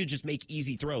it's okay to just make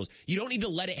easy throws. You don't need to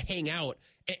let it hang out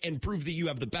and prove that you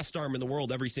have the best arm in the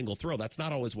world every single throw. That's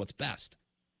not always what's best.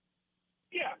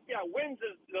 Yeah. Wins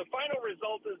is the final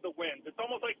result is the wins. It's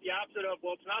almost like the opposite of,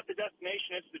 well, it's not the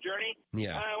destination, it's the journey.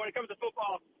 Yeah. When it comes to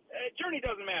football, journey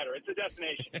doesn't matter. It's a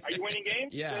destination. Are you winning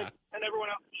games? Yeah. And everyone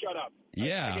else shut up.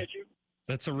 Yeah. I get you.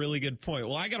 That's a really good point.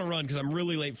 Well, I got to run because I'm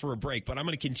really late for a break, but I'm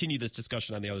going to continue this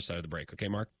discussion on the other side of the break. Okay,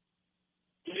 Mark?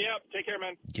 Giddy up. Take care,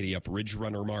 man. Giddy up, Ridge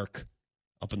Runner Mark,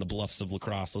 up in the bluffs of La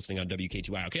Crosse, listening on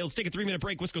WK2I. Okay, let's take a 3-minute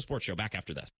break. Wisco Sports Show, back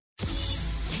after this.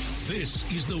 This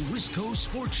is the Wisco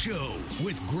Sports Show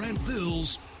with Grant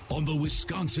Bills on the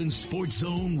Wisconsin Sports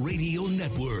Zone Radio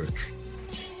Network.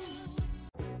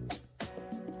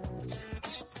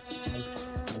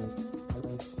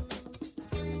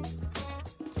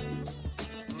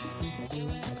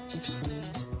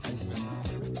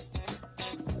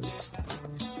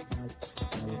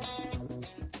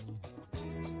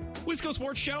 Wisco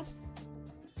Sports Show.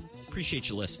 Appreciate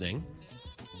you listening.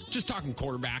 Just talking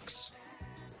quarterbacks.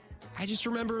 I just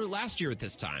remember last year at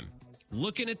this time,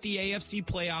 looking at the AFC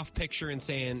playoff picture and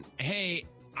saying, hey,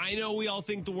 I know we all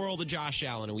think the world of Josh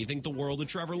Allen, and we think the world of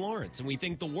Trevor Lawrence, and we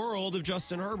think the world of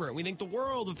Justin Herbert, and we think the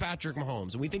world of Patrick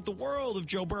Mahomes, and we think the world of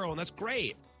Joe Burrow, and that's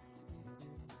great.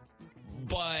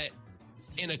 But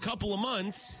in a couple of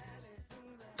months,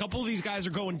 a couple of these guys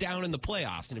are going down in the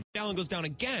playoffs, and if Allen goes down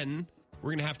again, we're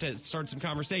going to have to start some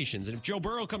conversations. And if Joe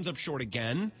Burrow comes up short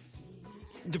again,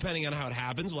 depending on how it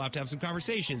happens, we'll have to have some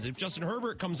conversations. If Justin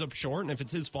Herbert comes up short, and if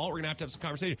it's his fault, we're going to have some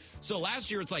conversations. So last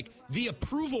year, it's like the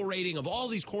approval rating of all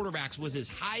these quarterbacks was as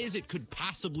high as it could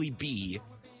possibly be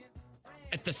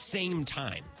at the same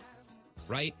time,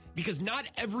 right? Because not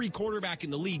every quarterback in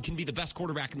the league can be the best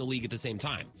quarterback in the league at the same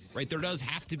time, right? There does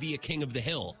have to be a king of the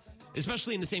hill,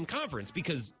 especially in the same conference,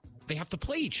 because they have to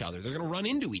play each other. They're going to run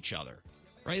into each other,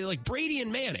 right? Like Brady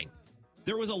and Manning.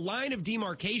 There was a line of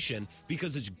demarcation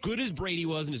because as good as Brady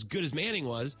was and as good as Manning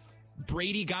was,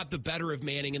 Brady got the better of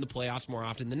Manning in the playoffs more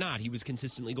often than not. He was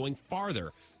consistently going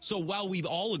farther. So while we've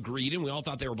all agreed and we all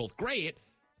thought they were both great,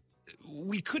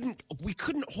 we couldn't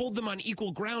hold them on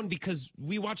equal ground because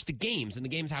we watch the games and the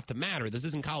games have to matter. This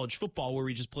isn't college football where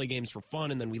we just play games for fun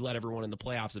and then we let everyone in the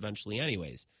playoffs eventually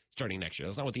anyways, starting next year.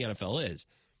 That's not what the NFL is,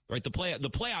 right? The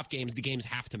playoff games, the games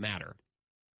have to matter.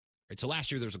 Right, so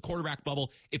last year there was a quarterback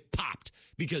bubble. It popped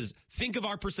because think of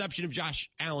our perception of Josh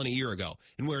Allen a year ago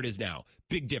and where it is now.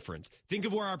 Big difference. Think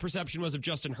of where our perception was of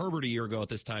Justin Herbert a year ago at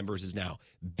this time versus now.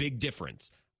 Big difference.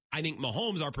 I think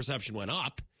Mahomes, our perception went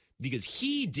up because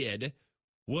he did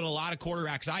what a lot of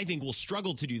quarterbacks I think will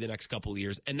struggle to do the next couple of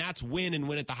years, and that's win and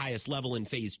win at the highest level in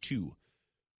phase 2.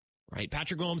 Right?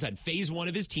 Patrick Mahomes had phase 1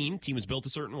 of his team. Team was built a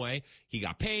certain way. He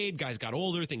got paid. Guys got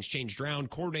older. Things changed around.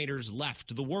 Coordinators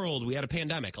left the world. We had a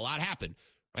pandemic. A lot happened.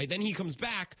 Right? Then he comes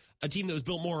back, a team that was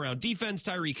built more around defense.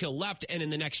 Tyreek Hill left, and in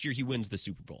the next year, he wins the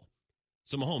Super Bowl.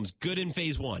 So Mahomes, good in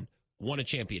phase 1, won a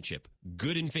championship.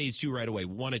 Good in phase 2 right away,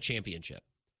 won a championship.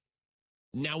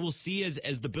 Now we'll see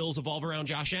as the Bills evolve around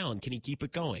Josh Allen, can he keep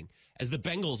it going? As the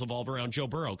Bengals evolve around Joe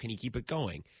Burrow, can he keep it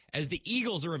going? As the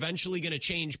Eagles are eventually going to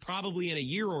change probably in a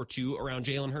year or two around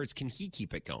Jalen Hurts, can he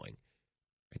keep it going?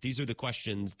 Right, these are the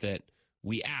questions that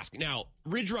we ask. Now,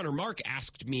 Ridge Runner Mark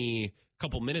asked me a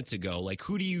couple minutes ago, like,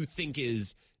 who do you think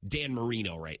is Dan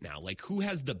Marino right now? Like, who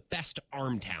has the best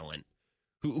arm talent?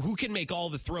 Who can make all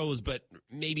the throws but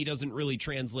maybe doesn't really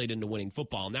translate into winning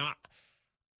football? Now,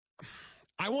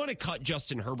 I want to cut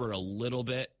Justin Herbert a little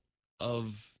bit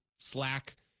of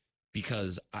slack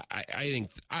because I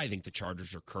think the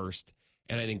Chargers are cursed,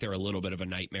 and I think they're a little bit of a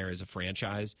nightmare as a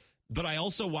franchise. But I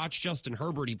also watch Justin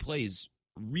Herbert. He plays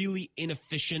really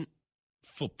inefficient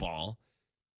football,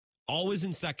 always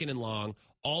in 2nd and long,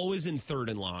 always in 3rd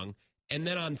and long. And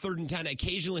then on 3rd and 10,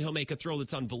 occasionally he'll make a throw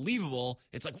that's unbelievable.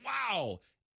 It's like, wow.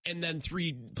 And then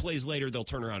 3 plays later, they'll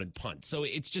turn around and punt. So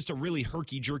it's just a really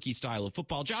herky-jerky style of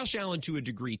football. Josh Allen, to a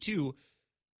degree, too,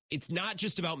 it's not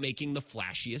just about making the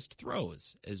flashiest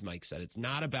throws, as Mike said. It's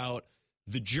not about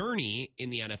the journey in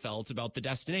the NFL. It's about the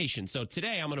destination. So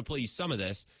today, I'm going to play you some of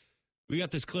this. We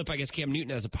got this clip. I guess Cam Newton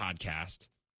has a podcast.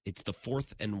 It's the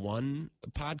 4th and 1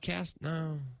 podcast.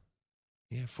 No.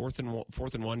 Yeah, 4th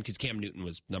and 1, because Cam Newton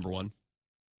was number 1.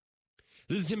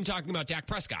 This is him talking about Dak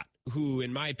Prescott, who,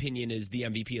 in my opinion, is the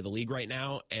MVP of the league right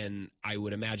now. And I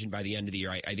would imagine by the end of the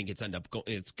year, I think it's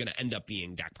going to end up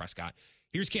being Dak Prescott.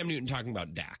 Here's Cam Newton talking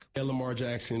about Dak. Lamar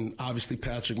Jackson, obviously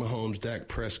Patrick Mahomes, Dak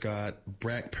Prescott,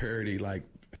 Brock Purdy,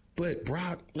 but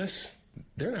Brock,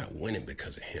 they're not winning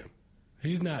because of him.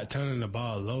 He's not turning the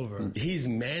ball over. He's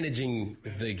managing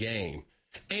the game.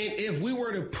 And if we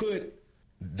were to put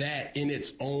that in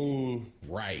its own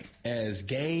right as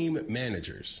game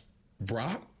managers,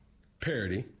 Brock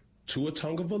Purdy, Tua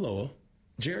Tagovailoa,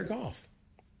 Jared Goff,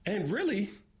 and really,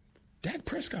 Dak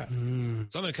Prescott. So I'm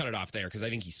going to cut it off there because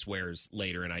I think he swears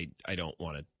later, and I don't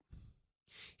want to.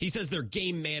 He says they're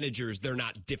game managers. They're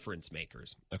not difference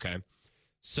makers, okay?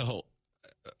 So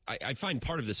I find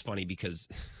part of this funny because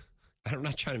I'm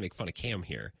not trying to make fun of Cam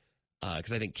here.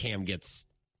 because I think Cam gets,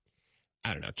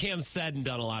 I don't know, Cam's said and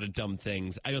done a lot of dumb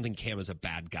things. I don't think Cam is a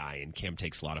bad guy, and Cam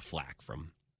takes a lot of flack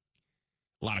from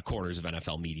a lot of corners of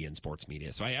NFL media and sports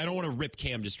media. So I don't want to rip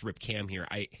Cam just to rip Cam here.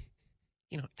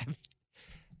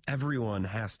 Everyone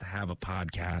has to have a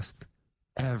podcast.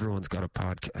 Everyone's got a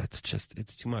podcast.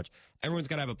 It's too much. Everyone's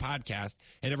got to have a podcast,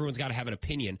 and everyone's got to have an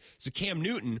opinion. So Cam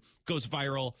Newton goes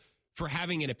viral for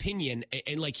having an opinion,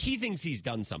 and like he thinks he's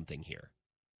done something here.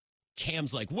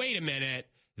 Cam's like, wait a minute.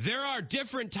 There are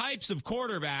different types of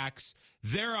quarterbacks.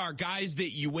 There are guys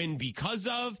that you win because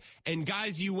of and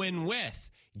guys you win with.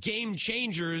 Game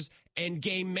changers and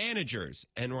game managers.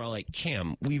 And we're like,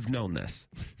 Cam, we've known this.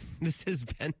 This has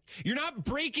been, you're not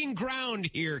breaking ground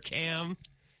here, Cam.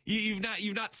 You've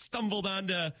not stumbled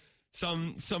onto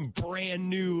some brand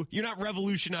new, you're not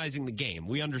revolutionizing the game.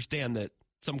 We understand that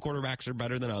some quarterbacks are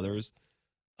better than others.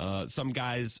 Some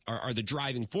guys are the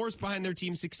driving force behind their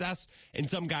team's success, and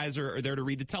some guys are there to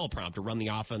read the teleprompter, run the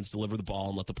offense, deliver the ball,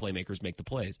 and let the playmakers make the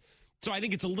plays. So I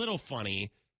think it's a little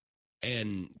funny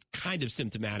and kind of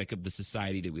symptomatic of the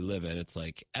society that we live in. It's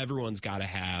like everyone's got to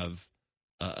have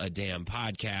a damn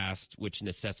podcast, which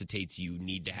necessitates you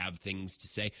need to have things to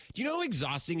say. Do you know how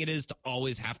exhausting it is to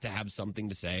always have to have something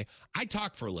to say? I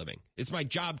talk for a living. It's my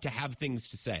job to have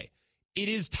things to say. It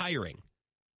is tiring.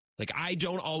 Like, I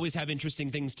don't always have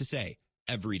interesting things to say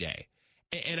every day.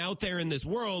 And out there in this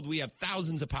world, we have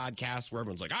thousands of podcasts where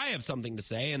everyone's like, I have something to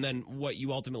say. And then what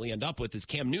you ultimately end up with is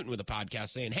Cam Newton with a podcast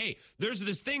saying, hey, there's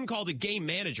this thing called a game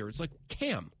manager. It's like,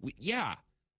 Cam, yeah,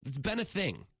 it's been a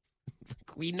thing.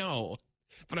 We know.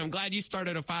 But I'm glad you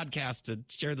started a podcast to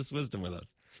share this wisdom with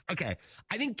us. Okay.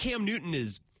 I think Cam Newton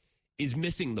is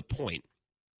missing the point.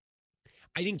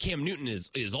 I think Cam Newton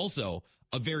is also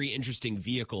a very interesting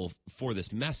vehicle for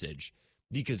this message,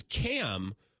 because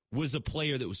Cam was a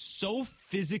player that was so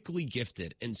physically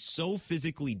gifted and so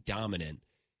physically dominant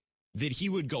that he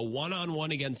would go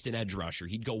one-on-one against an edge rusher.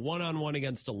 He'd go one-on-one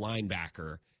against a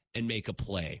linebacker and make a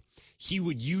play. He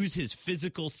would use his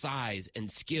physical size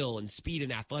and skill and speed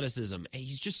and athleticism. And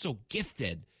he's just so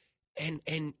gifted,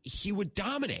 and he would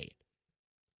dominate,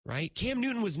 right? Cam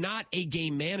Newton was not a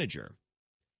game manager.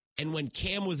 And when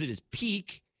Cam was at his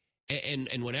peak,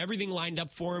 and when everything lined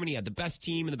up for him and he had the best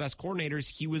team and the best coordinators,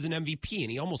 he was an MVP,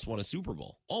 and he almost won a Super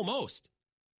Bowl. Almost.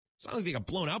 It's not like they got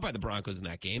blown out by the Broncos in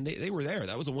that game. They were there.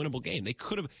 That was a winnable game. They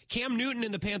could have. Cam Newton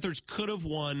and the Panthers could have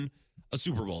won a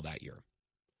Super Bowl that year.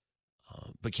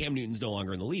 But Cam Newton's no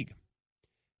longer in the league.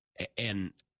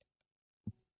 And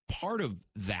part of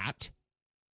that,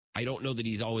 I don't know that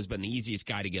he's always been the easiest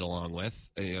guy to get along with.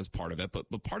 I think that's part of it.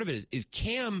 But part of it is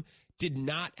Cam did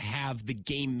not have the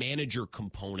game manager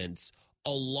components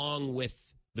along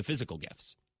with the physical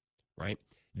gifts, right?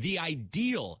 The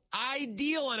ideal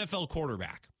NFL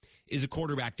quarterback is a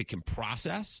quarterback that can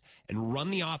process and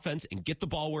run the offense and get the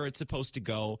ball where it's supposed to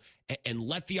go, and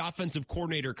let the offensive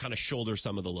coordinator kind of shoulder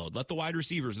some of the load. Let the wide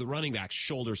receivers, the running backs,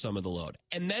 shoulder some of the load.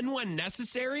 And then when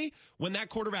necessary, when that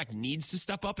quarterback needs to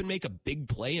step up and make a big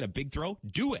play and a big throw,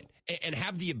 do it and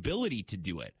have the ability to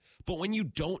do it. But when you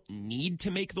don't need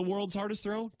to make the world's hardest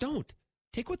throw, don't.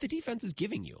 Take what the defense is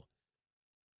giving you,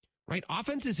 right?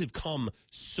 Offenses have come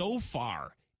so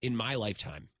far in my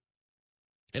lifetime.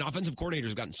 And offensive coordinators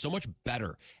have gotten so much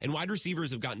better, and wide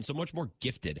receivers have gotten so much more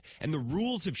gifted, and the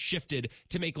rules have shifted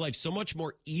to make life so much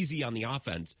more easy on the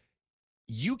offense.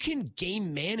 You can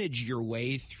game manage your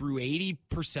way through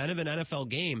 80% of an NFL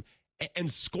game and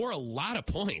score a lot of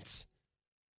points.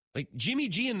 Like Jimmy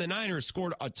G and the Niners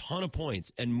scored a ton of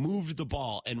points and moved the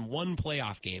ball and won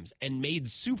playoff games and made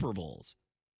Super Bowls.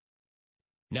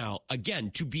 Now,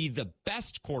 again, to be the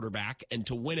best quarterback and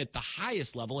to win at the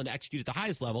highest level and execute at the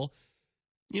highest level,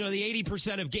 you know, the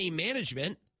 80% of game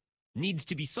management needs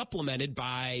to be supplemented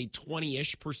by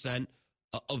 20-ish%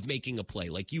 of making a play.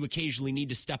 Like, you occasionally need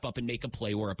to step up and make a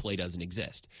play where a play doesn't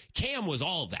exist. Cam was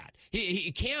all of that.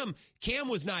 Cam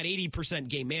was not 80%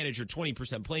 game manager, 20%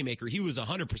 playmaker. He was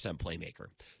 100% playmaker.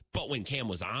 But when Cam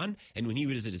was on and when he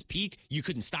was at his peak, you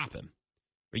couldn't stop him.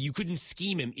 Or you couldn't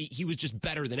scheme him. He was just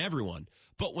better than everyone.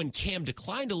 But when Cam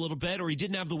declined a little bit, or he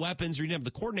didn't have the weapons, or he didn't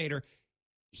have the coordinator,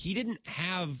 he didn't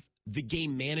have the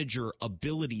game manager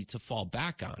ability to fall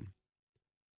back on.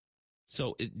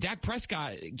 So Dak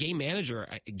Prescott, game manager,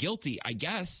 guilty, I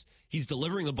guess. He's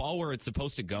delivering the ball where it's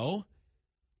supposed to go.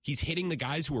 He's hitting the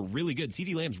guys who are really good.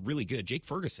 CeeDee Lamb's really good. Jake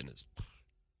Ferguson's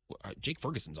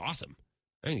awesome.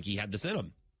 I think he had this in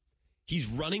him. He's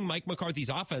running Mike McCarthy's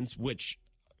offense, which,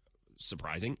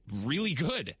 surprising, really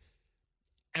good.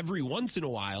 Every once in a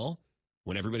while,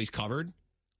 when everybody's covered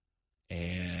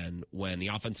and when the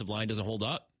offensive line doesn't hold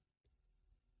up,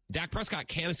 Dak Prescott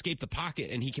can escape the pocket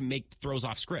and he can make throws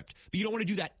off script. But you don't want to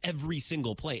do that every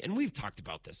single play. And we've talked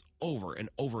about this over and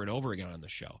over and over again on the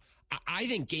show. I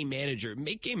think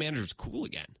make game managers cool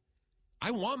again.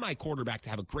 I want my quarterback to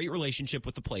have a great relationship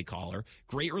with the play caller,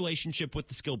 great relationship with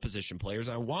the skilled position players.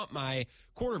 And I want my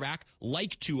quarterback,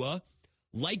 like Tua,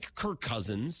 like Kirk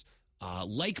Cousins,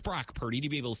 like Brock Purdy, to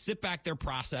be able to sit back there,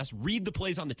 process, read the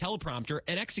plays on the teleprompter,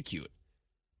 and execute.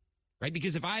 Right?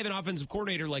 Because if I have an offensive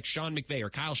coordinator like Sean McVay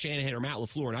or Kyle Shanahan or Matt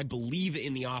LaFleur, and I believe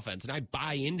in the offense and I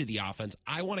buy into the offense,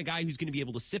 I want a guy who's going to be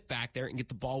able to sit back there and get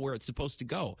the ball where it's supposed to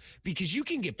go. Because you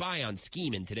can get by on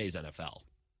scheme in today's NFL.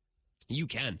 You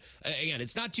can. Again,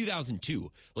 it's not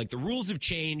 2002. Like, the rules have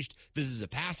changed. This is a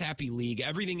pass-happy league.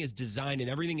 Everything is designed and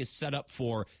everything is set up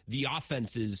for the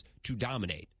offenses to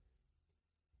dominate.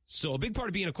 So a big part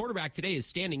of being a quarterback today is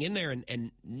standing in there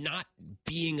and not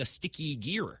being a sticky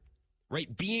gear.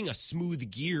 Right? Being a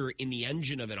smooth gear in the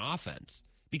engine of an offense.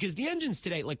 Because the engines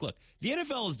today, like, look, the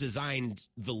NFL has designed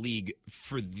the league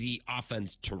for the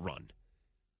offense to run.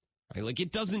 Right? Like,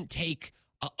 it doesn't take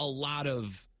a lot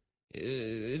of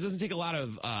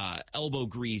elbow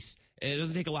grease. It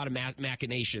doesn't take a lot of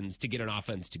machinations to get an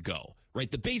offense to go.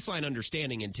 Right? The baseline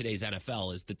understanding in today's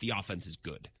NFL is that the offense is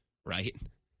good. Right?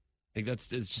 Like, it's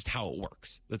just how it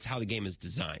works. That's how the game is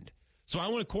designed. So I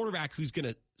want a quarterback who's going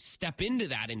to step into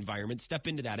that environment, step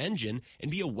into that engine, and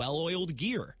be a well-oiled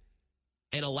gear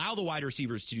and allow the wide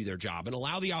receivers to do their job and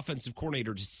allow the offensive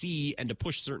coordinator to see and to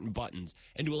push certain buttons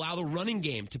and to allow the running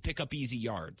game to pick up easy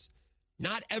yards.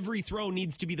 Not every throw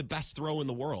needs to be the best throw in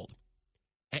the world.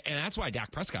 And that's why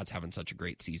Dak Prescott's having such a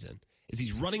great season, is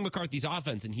he's running McCarthy's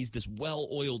offense, and he's this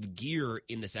well-oiled gear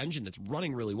in this engine that's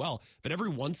running really well. But every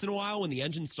once in a while, when the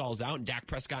engine stalls out and Dak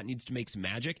Prescott needs to make some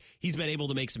magic, he's been able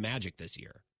to make some magic this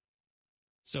year.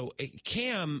 So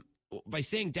Cam, by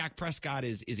saying Dak Prescott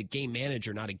is a game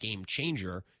manager, not a game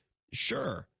changer,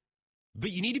 sure.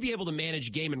 But you need to be able to manage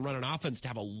a game and run an offense to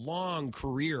have a long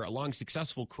career, a long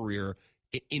successful career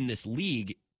in this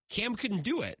league. Cam couldn't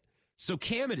do it. So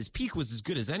Cam at his peak was as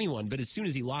good as anyone, but as soon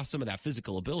as he lost some of that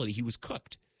physical ability, he was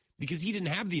cooked because he didn't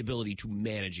have the ability to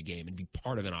manage a game and be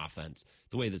part of an offense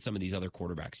the way that some of these other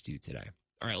quarterbacks do today.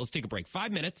 All right, let's take a break.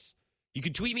 5 minutes. You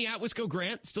can tweet me at Wisco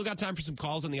Grant. Still got time for some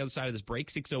calls on the other side of this break.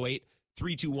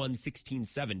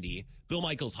 608-321-1670. Bill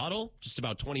Michaels Huddle, just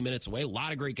about 20 minutes away. A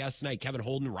lot of great guests tonight. Kevin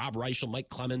Holden, Rob Reichel, Mike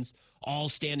Clemens, all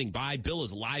standing by. Bill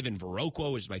is live in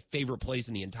Viroqua, which is my favorite place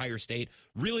in the entire state.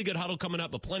 Really good huddle coming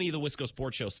up, but plenty of the Wisco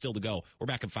Sports Show still to go. We're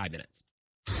back in 5 minutes.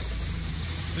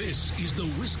 This is the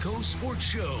Wisco Sports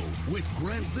Show with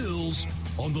Grant Bills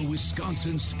on the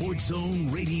Wisconsin Sports Zone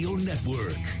Radio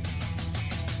Network.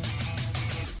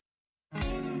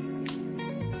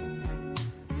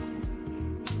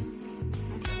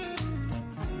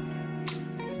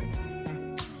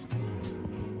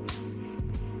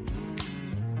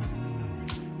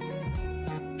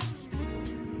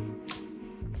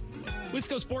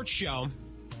 Wisco Sports Show.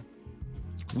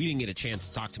 We didn't get a chance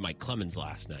to talk to Mike Clemens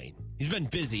last night. He's been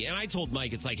busy, and I told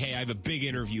Mike, it's like, hey, I have a big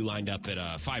interview lined up at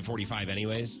 5:45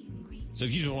 anyways. So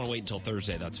if you just want to wait until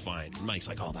Thursday, that's fine. And Mike's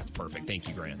like, oh, that's perfect. Thank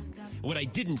you, Grant. What I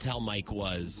didn't tell Mike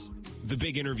was the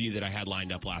big interview that I had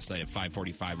lined up last night at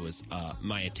 5:45 was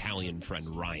my Italian friend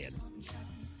Ryan,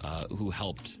 who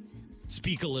helped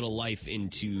speak a little life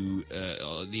into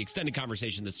the extended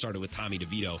conversation that started with Tommy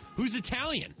DeVito, who's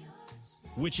Italian,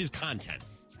 which is content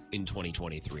in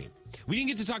 2023. We didn't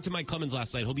get to talk to Mike Clemens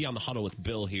last night. He'll be on the huddle with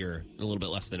Bill here in a little bit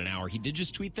less than an hour. He did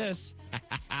just tweet this.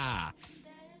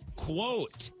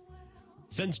 Quote,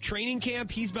 since training camp,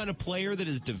 he's been a player that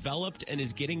has developed and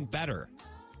is getting better.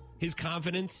 His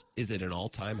confidence is at an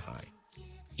all-time high.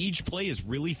 Each play is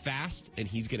really fast, and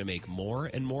he's going to make more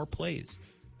and more plays.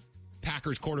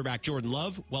 Packers quarterback Jordan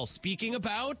Love, while speaking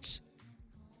about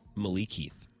Malik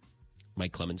Heath.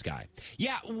 Mike Clemens guy.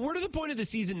 Yeah, we're to the point of the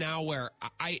season now where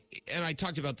I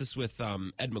talked about this with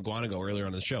Ed McGuanago earlier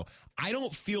on the show. I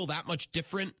don't feel that much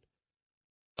different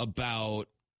about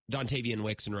Dontavian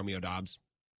Wicks and Romeo Doubs.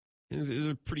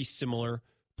 They're pretty similar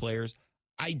players.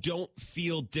 I don't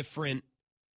feel different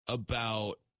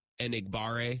about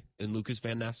Enigbare and Lucas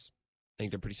Van Ness. I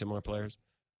think they're pretty similar players.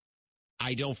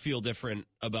 I don't feel different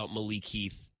about Malik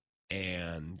Heath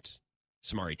and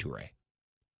Samori Toure.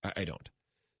 I don't.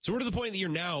 So we're to the point of the year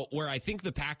now where I think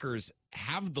the Packers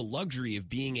have the luxury of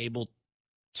being able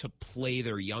to play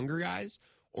their younger guys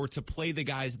or to play the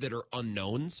guys that are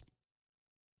unknowns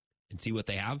and see what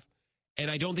they have. And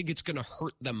I don't think it's going to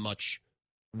hurt them much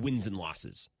wins and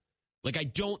losses. Like, I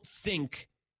don't think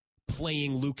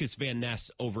playing Lucas Van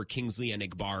Ness over Kingsley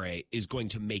Enigbare is going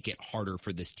to make it harder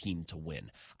for this team to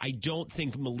win. I don't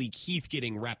think Malik Heath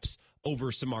getting reps over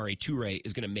Samori Toure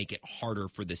is going to make it harder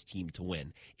for this team to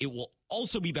win. It will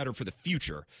also be better for the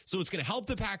future. So it's going to help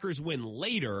the Packers win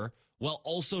later while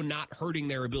also not hurting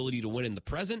their ability to win in the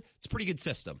present. It's a pretty good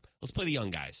system. Let's play the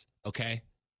young guys, okay?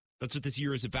 That's what this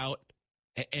year is about.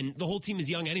 And the whole team is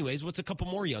young anyways. What's a couple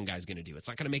more young guys going to do? It's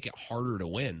not going to make it harder to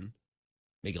win.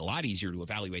 Make it a lot easier to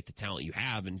evaluate the talent you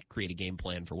have and create a game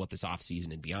plan for what this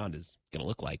offseason and beyond is going to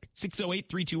look like.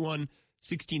 608-321-1670,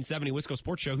 Wisco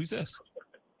Sports Show. Who's this?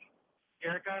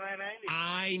 Eric on I-90.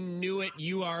 I knew it.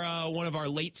 You are one of our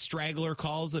late straggler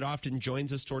calls that often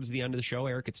joins us towards the end of the show.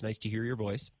 Eric, it's nice to hear your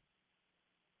voice.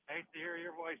 Nice to hear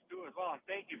your voice, too, as well. And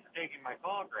thank you for taking my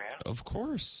call, Grant. Of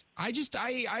course. I just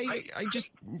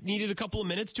needed a couple of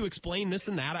minutes to explain this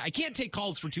and that. I can't take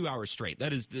calls for 2 hours straight.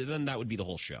 Then that would be the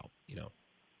whole show, you know.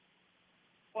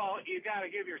 Well, you got to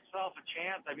give yourself a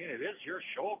chance. I mean, it is your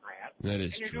show, Grant. That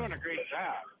is true. And true. you're doing a great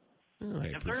job. Oh,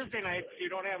 and Thursday nights, you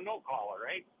don't have no caller,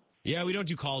 right? Yeah, we don't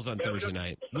do calls on Thursday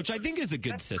night, which I think is a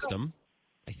good system.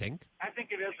 I think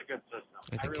it is a good system.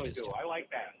 I really do. I like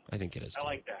that. I think it is. I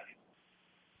like that.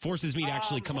 Forces me to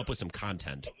actually come up with some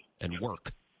content and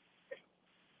work.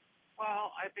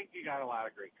 Well, I think you got a lot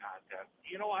of great content.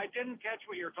 You know, I didn't catch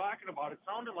what you were talking about. It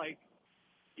sounded like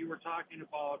you were talking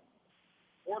about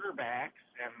quarterbacks,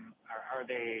 and are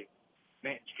they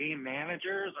game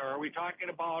managers, or are we talking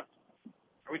about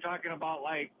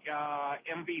like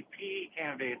MVP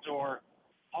candidates or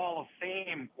Hall of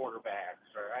Fame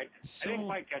quarterbacks? Or I didn't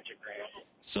quite catch it, Grant.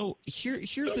 So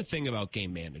here's the thing about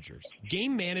game managers.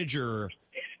 Game manager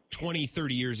 20,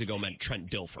 30 years ago meant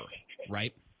Trent Dilfer,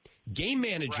 right? Game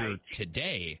manager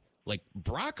today, like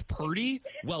Brock Purdy,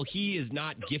 well, he is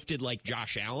not gifted like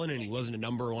Josh Allen, and he wasn't a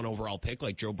number 1 overall pick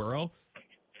like Joe Burrow.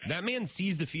 That man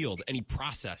sees the field and he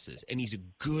processes, and he's a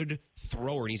good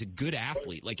thrower and he's a good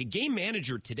athlete. Like a game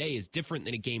manager today is different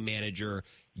than a game manager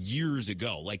years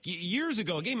ago. Like years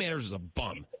ago, a game manager was a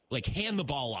bum. Like hand the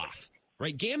ball off,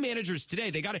 right? Game managers today,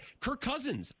 they got it. Kirk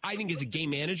Cousins, I think, is a game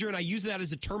manager, and I use that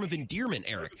as a term of endearment,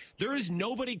 Eric. There is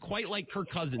nobody quite like Kirk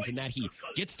Cousins in that he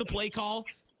gets the play call,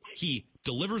 he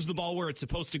delivers the ball where it's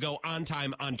supposed to go, on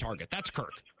time, on target. That's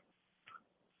Kirk.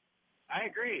 I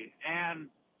agree. And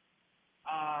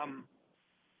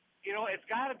you know, it's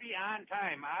got to be on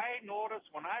time. I notice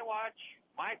when I watch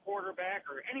my quarterback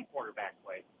or any quarterback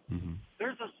play, when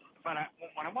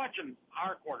I'm watching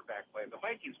our quarterback play, the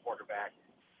Vikings quarterback,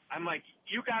 I'm like,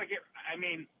 you got to get, I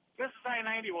mean, this is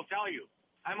I-90 will tell you.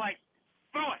 I'm like,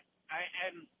 throw it.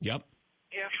 Yep.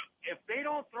 If they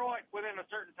don't throw it within a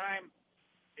certain time,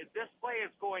 this play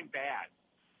is going bad.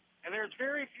 And there's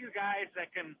very few guys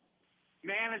that can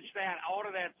manage that out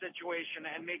of that situation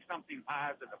and make something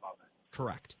positive of it.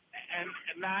 Correct. And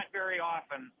not very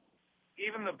often.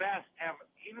 Even the best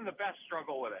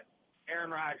struggle with it. Aaron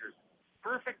Rodgers.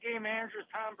 Perfect game manager is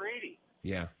Tom Brady.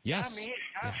 Yeah. Yes. Tom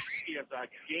Brady is a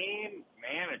game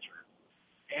manager.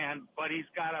 But he's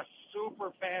got a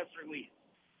super fast release.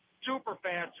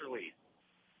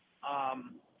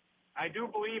 I do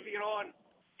believe, in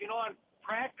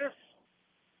practice,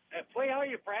 play how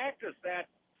you practice that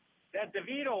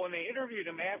DeVito, when they interviewed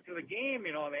him after the game,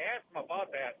 they asked him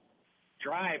about that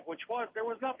drive, there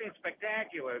was nothing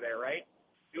spectacular there, right?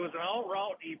 It was an out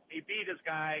route. He beat his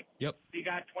guy. Yep. He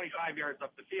got 25 yards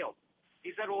up the field.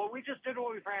 He said, well, we just did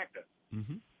what we practiced.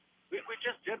 Mm-hmm. We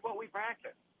just did what we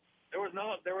practiced. There was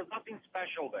nothing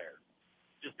special there.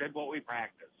 Just did what we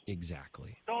practiced.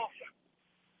 Exactly. So,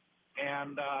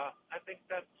 and I think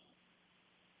that's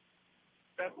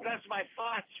my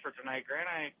thoughts for tonight, Grant.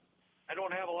 I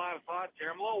don't have a lot of thoughts here.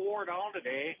 I'm a little wore down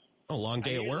today. Oh, long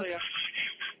day at work?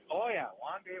 Oh, yeah.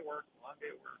 Long day at work,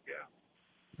 yeah.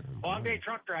 Long day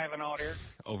truck driving out here.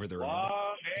 Over the road.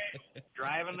 Long day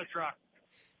driving the truck.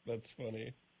 That's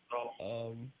funny.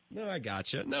 So. No, I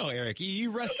gotcha. No, Eric,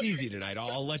 you rest easy tonight.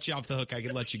 I'll let you off the hook. I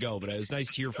can let you go, but it was nice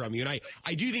to hear from you. And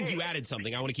I do think you added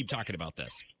something. I want to keep talking about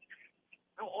this.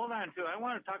 No, hold on, too. I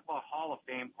want to talk about Hall of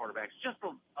Fame quarterbacks.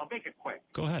 I'll make it quick.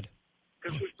 Go ahead.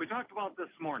 Because we talked about this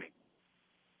morning.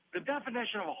 The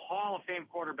definition of a Hall of Fame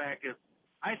quarterback is,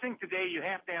 I think today you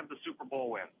have to have the Super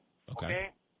Bowl win. Okay?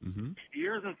 Mm-hmm.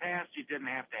 Years in past, you didn't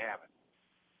have to have it.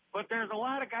 But there's a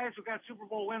lot of guys who got Super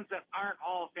Bowl wins that aren't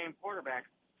Hall of Fame quarterbacks.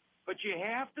 But you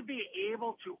have to be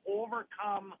able to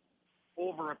overcome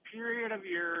over a period of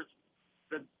years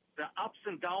the ups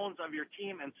and downs of your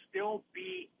team and still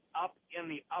be up in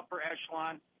the upper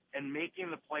echelon and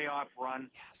making the playoff run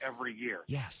every year.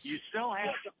 Yes. You still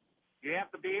have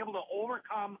to be able to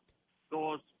overcome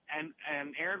those, and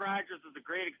Aaron Rodgers is a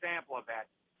great example of that.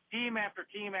 Team after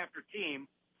team after team,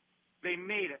 they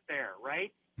made it there,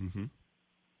 right? Mm-hmm.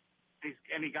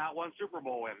 And he got one Super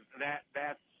Bowl win.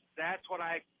 That's what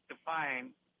I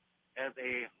define as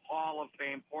a Hall of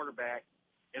Fame quarterback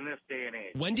in this day and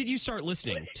age. When did you start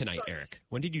listening tonight, Eric?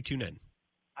 When did you tune in?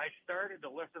 I started to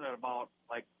listen at about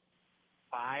like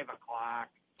 5 o'clock.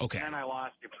 Okay. And then I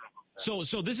lost it.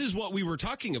 So this is what we were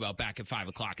talking about back at 5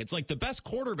 o'clock. It's like the best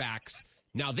quarterbacks,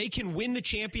 now they can win the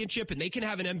championship and they can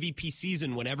have an MVP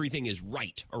season when everything is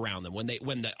right around them, when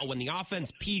the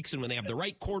offense peaks and when they have the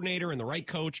right coordinator and the right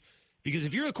coach. Because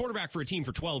if you're a quarterback for a team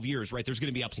for 12 years, right, there's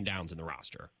going to be ups and downs in the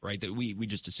roster, right? That we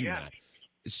just assume that.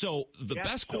 So the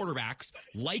best quarterbacks,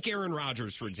 like Aaron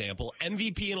Rodgers, for example,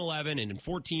 MVP in 11 and in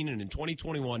 14 and in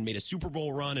 2021, made a Super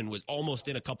Bowl run and was almost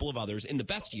in a couple of others in the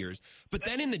best years. But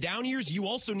then in the down years, you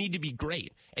also need to be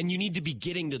great, and you need to be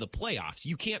getting to the playoffs.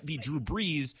 You can't be Drew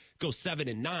Brees, go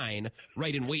 7-9,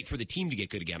 right, and wait for the team to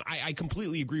get good again. I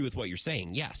completely agree with what you're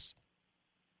saying, yes.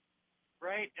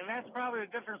 Right, and that's probably the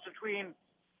difference between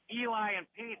Eli and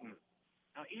Peyton.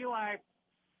 Now, Eli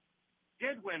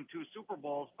did win 2 Super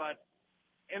Bowls, but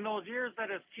in those years that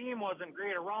his team wasn't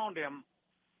great around him,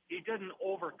 he didn't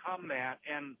overcome that,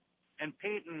 and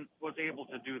Peyton was able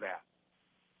to do that.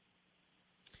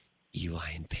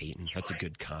 Eli and Peyton, that's a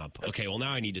good comp. Okay, well,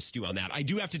 now I need to stew on that. I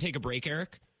do have to take a break,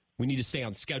 Eric. We need to stay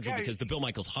on schedule because the Bill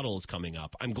Michaels Huddle is coming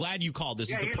up. I'm glad you called. This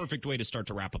is the perfect way to start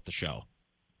to wrap up the show.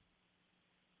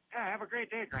 Yeah, have a great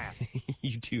day, Grant.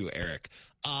 You too, Eric.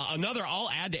 I'll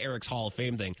add to Eric's Hall of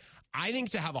Fame thing. I think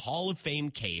to have a Hall of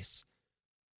Fame case,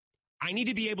 I need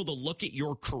to be able to look at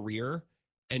your career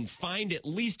and find at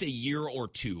least a year or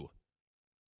two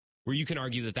where you can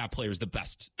argue that player is the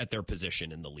best at their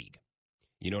position in the league.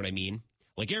 You know what I mean?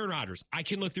 Like Aaron Rodgers, I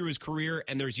can look through his career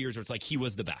and there's years where it's like he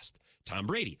was the best. Tom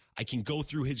Brady, I can go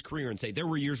through his career and say there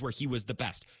were years where he was the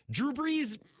best. Drew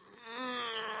Brees,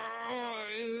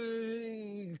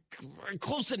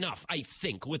 close enough, I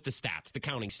think, with the stats, the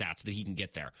counting stats that he can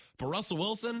get there. But Russell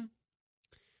Wilson,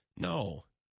 no.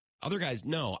 Other guys,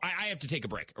 no. I have to take a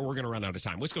break or we're going to run out of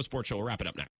time. Wisco Sports Show, we'll wrap it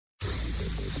up next.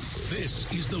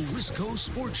 This is the Wisco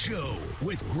Sports Show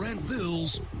with Grant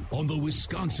Bills on the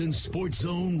Wisconsin Sports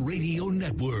Zone Radio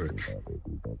Network.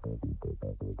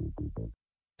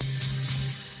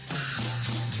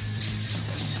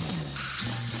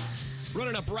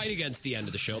 Running up right against the end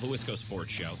of the show, the Wisco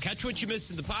Sports Show. Catch what you missed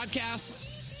in the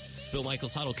podcast. Bill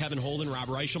Michaels Huddle, Kevin Holden, Rob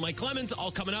Reichel, Mike Clemens,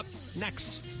 all coming up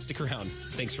next. Stick around.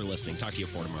 Thanks for listening. Talk to you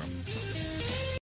 4 tomorrow.